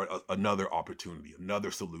trusts are another opportunity, another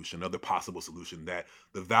solution, another possible solution, that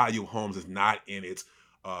the value of homes is not in its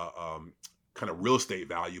kind of real estate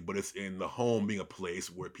value, but it's in the home being a place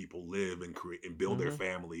where people live and create and build their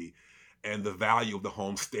family. And the value of the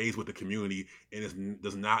home stays with the community and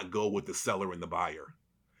does not go with the seller and the buyer.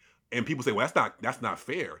 And people say, well, that's not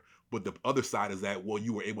fair. But the other side is that, well,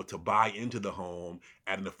 you were able to buy into the home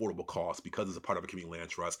at an affordable cost because it's a part of a community land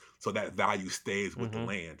trust. So that value stays with the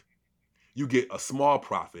land. You get a small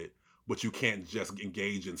profit, but you can't just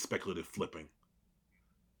engage in speculative flipping.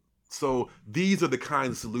 So these are the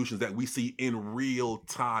kinds of solutions that we see in real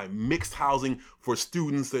time. Mixed housing for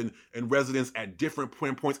students and residents at different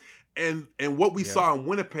points. And what we saw in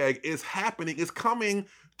Winnipeg is coming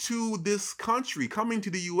to this country, coming to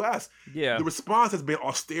the U.S. Yeah. The response has been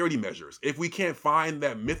austerity measures. If we can't find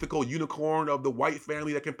that mythical unicorn of the white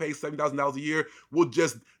family that can pay $7,000 a year, we'll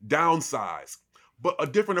just downsize. But a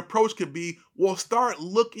different approach could be, well, start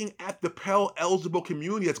looking at the Pell eligible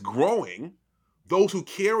community that's growing, those who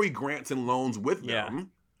carry grants and loans with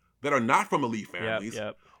them that are not from elite families.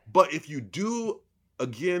 But if you do,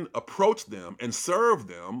 again, approach them and serve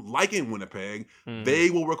them, like in Winnipeg, they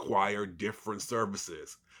will require different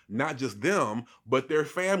services. Not just them, but their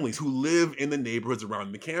families who live in the neighborhoods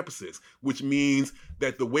around the campuses, which means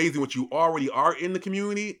that the ways in which you already are in the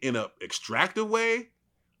community in an extractive way,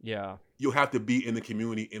 you'll have to be in the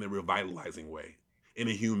community in a revitalizing way, in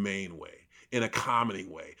a humane way, in a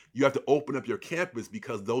accommodating way. You have to open up your campus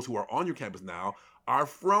because those who are on your campus now are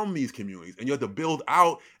from these communities. And you have to build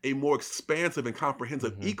out a more expansive and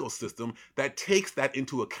comprehensive ecosystem that takes that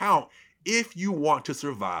into account if you want to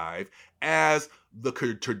survive, as the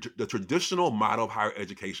traditional model of higher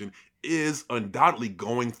education is undoubtedly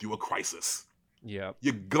going through a crisis. You're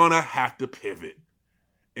gonna have to pivot.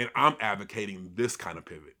 And I'm advocating this kind of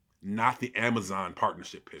pivot, not the Amazon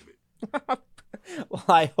partnership pivot. Well,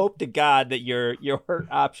 I hope to God that your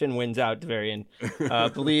option wins out, Devarian.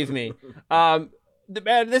 Believe me. Man,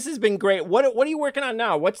 this has been great. What are you working on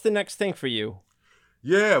now? What's the next thing for you?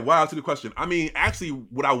 Yeah, wow, that's a good question. I mean, actually,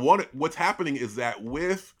 what's happening is that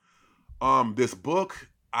with this book,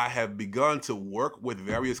 I have begun to work with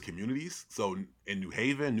various communities. So in New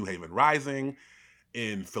Haven Rising,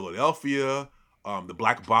 in Philadelphia, the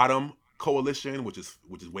Black Bottom Coalition, which is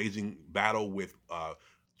waging battle with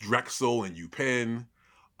Drexel and UPenn.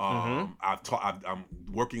 I'm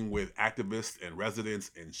working with activists and residents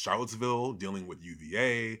in Charlottesville, dealing with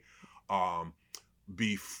UVA.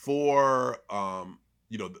 Before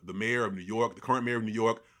the mayor of New York, the current mayor of New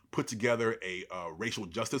York, put together a racial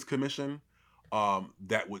justice commission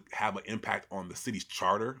that would have an impact on the city's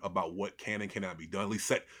charter about what can and cannot be done, at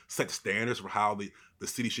least set standards for how the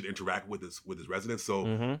city should interact with its residents.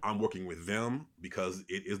 So I'm working with them because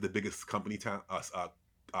it is the biggest company town,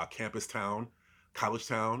 campus town, college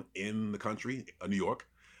town in the country, New York.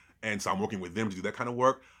 And so I'm working with them to do that kind of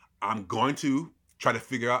work. I'm going to try to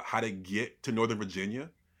figure out how to get to Northern Virginia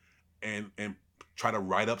and try to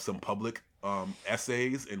write up some public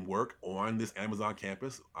essays and work on this Amazon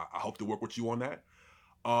campus. I hope to work with you on that.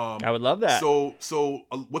 I would love that. So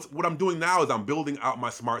what I'm doing now is I'm building out my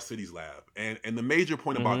smart cities lab. And the major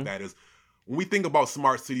point about that is when we think about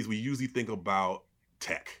smart cities, we usually think about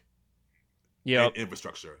tech and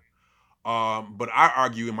infrastructure. But I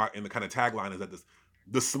argue in the kind of tagline is that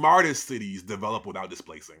the smartest cities develop without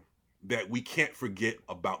displacing, that we can't forget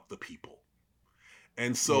about the people.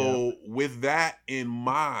 And so with that in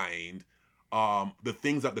mind,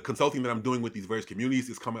 the consulting that I'm doing with these various communities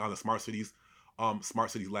is coming on the Smart Cities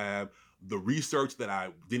Lab. The research that I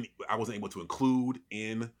wasn't able to include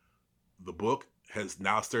in the book is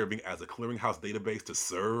now serving as a clearinghouse database to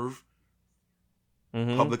serve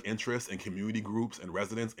public interest and community groups and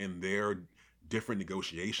residents in their different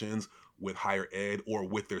negotiations with higher ed or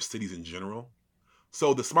with their cities in general.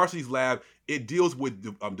 So the Smart Cities Lab, it deals with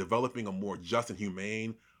developing a more just and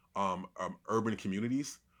humane urban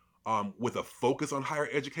communities with a focus on higher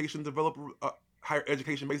education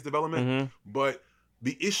based development. But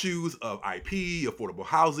the issues of IP, affordable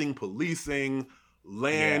housing, policing,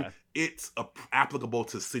 land, it's applicable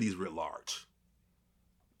to cities writ large.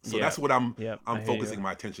 So that's what I'm focusing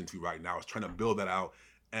my attention to right now, is trying to build that out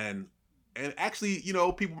and actually,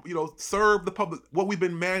 people, serve the public what we've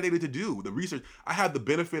been mandated to do. The research, I have the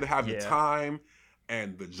benefit of having the time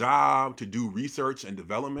and the job to do research and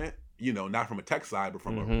development, not from a tech side, but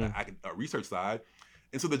from a research side.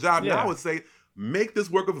 And so the job now is say, make this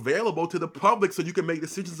work available to the public so you can make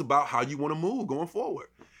decisions about how you want to move going forward.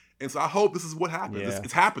 And so I hope this is what happens.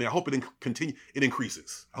 It's happening. I hope it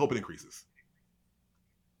increases. I hope it increases.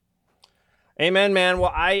 Amen, man.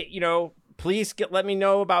 Well, please let me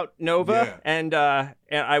know about Nova, and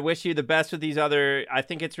I wish you the best with these other. I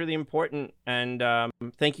think it's really important, and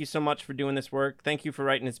thank you so much for doing this work. Thank you for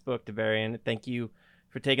writing this book, Devarian. Thank you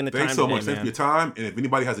for taking the time. Thanks so much. Thanks for your time. And if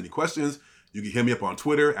anybody has any questions, you can hit me up on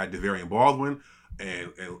Twitter at Devarian Baldwin,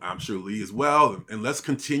 and I'm sure Lee as well. And let's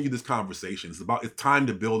continue this conversation. It's time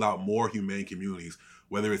to build out more humane communities,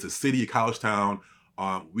 whether it's a city, a college town.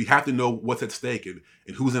 We have to know what's at stake and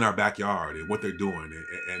who's in our backyard and what they're doing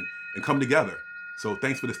and come together. So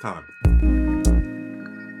thanks for this time.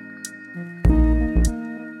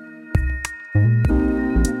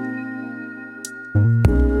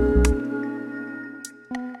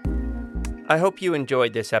 I hope you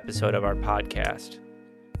enjoyed this episode of our podcast.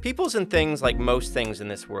 Peoples and things, like most things in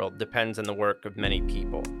this world, depends on the work of many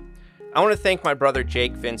people. I want to thank my brother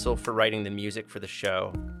Jake Vinsel for writing the music for the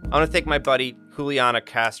show. I want to thank my buddy Juliana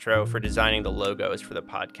Castro for designing the logos for the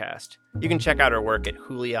podcast. You can check out her work at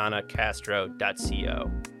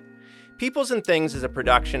julianacastro.co. Peoples and Things is a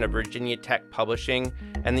production of Virginia Tech Publishing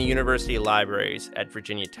and the University Libraries at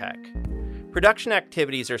Virginia Tech. Production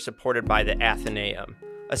activities are supported by the Athenaeum,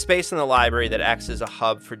 a space in the library that acts as a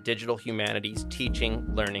hub for digital humanities teaching,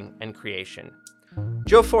 learning, and creation.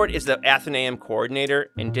 Joe Fort is the Athenaeum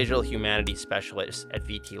Coordinator and Digital Humanities Specialist at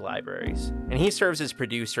VT Libraries, and he serves as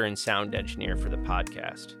producer and sound engineer for the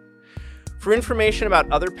podcast. For information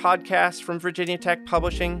about other podcasts from Virginia Tech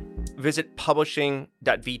Publishing, visit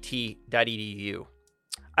publishing.vt.edu.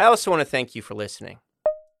 I also want to thank you for listening.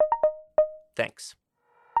 Thanks.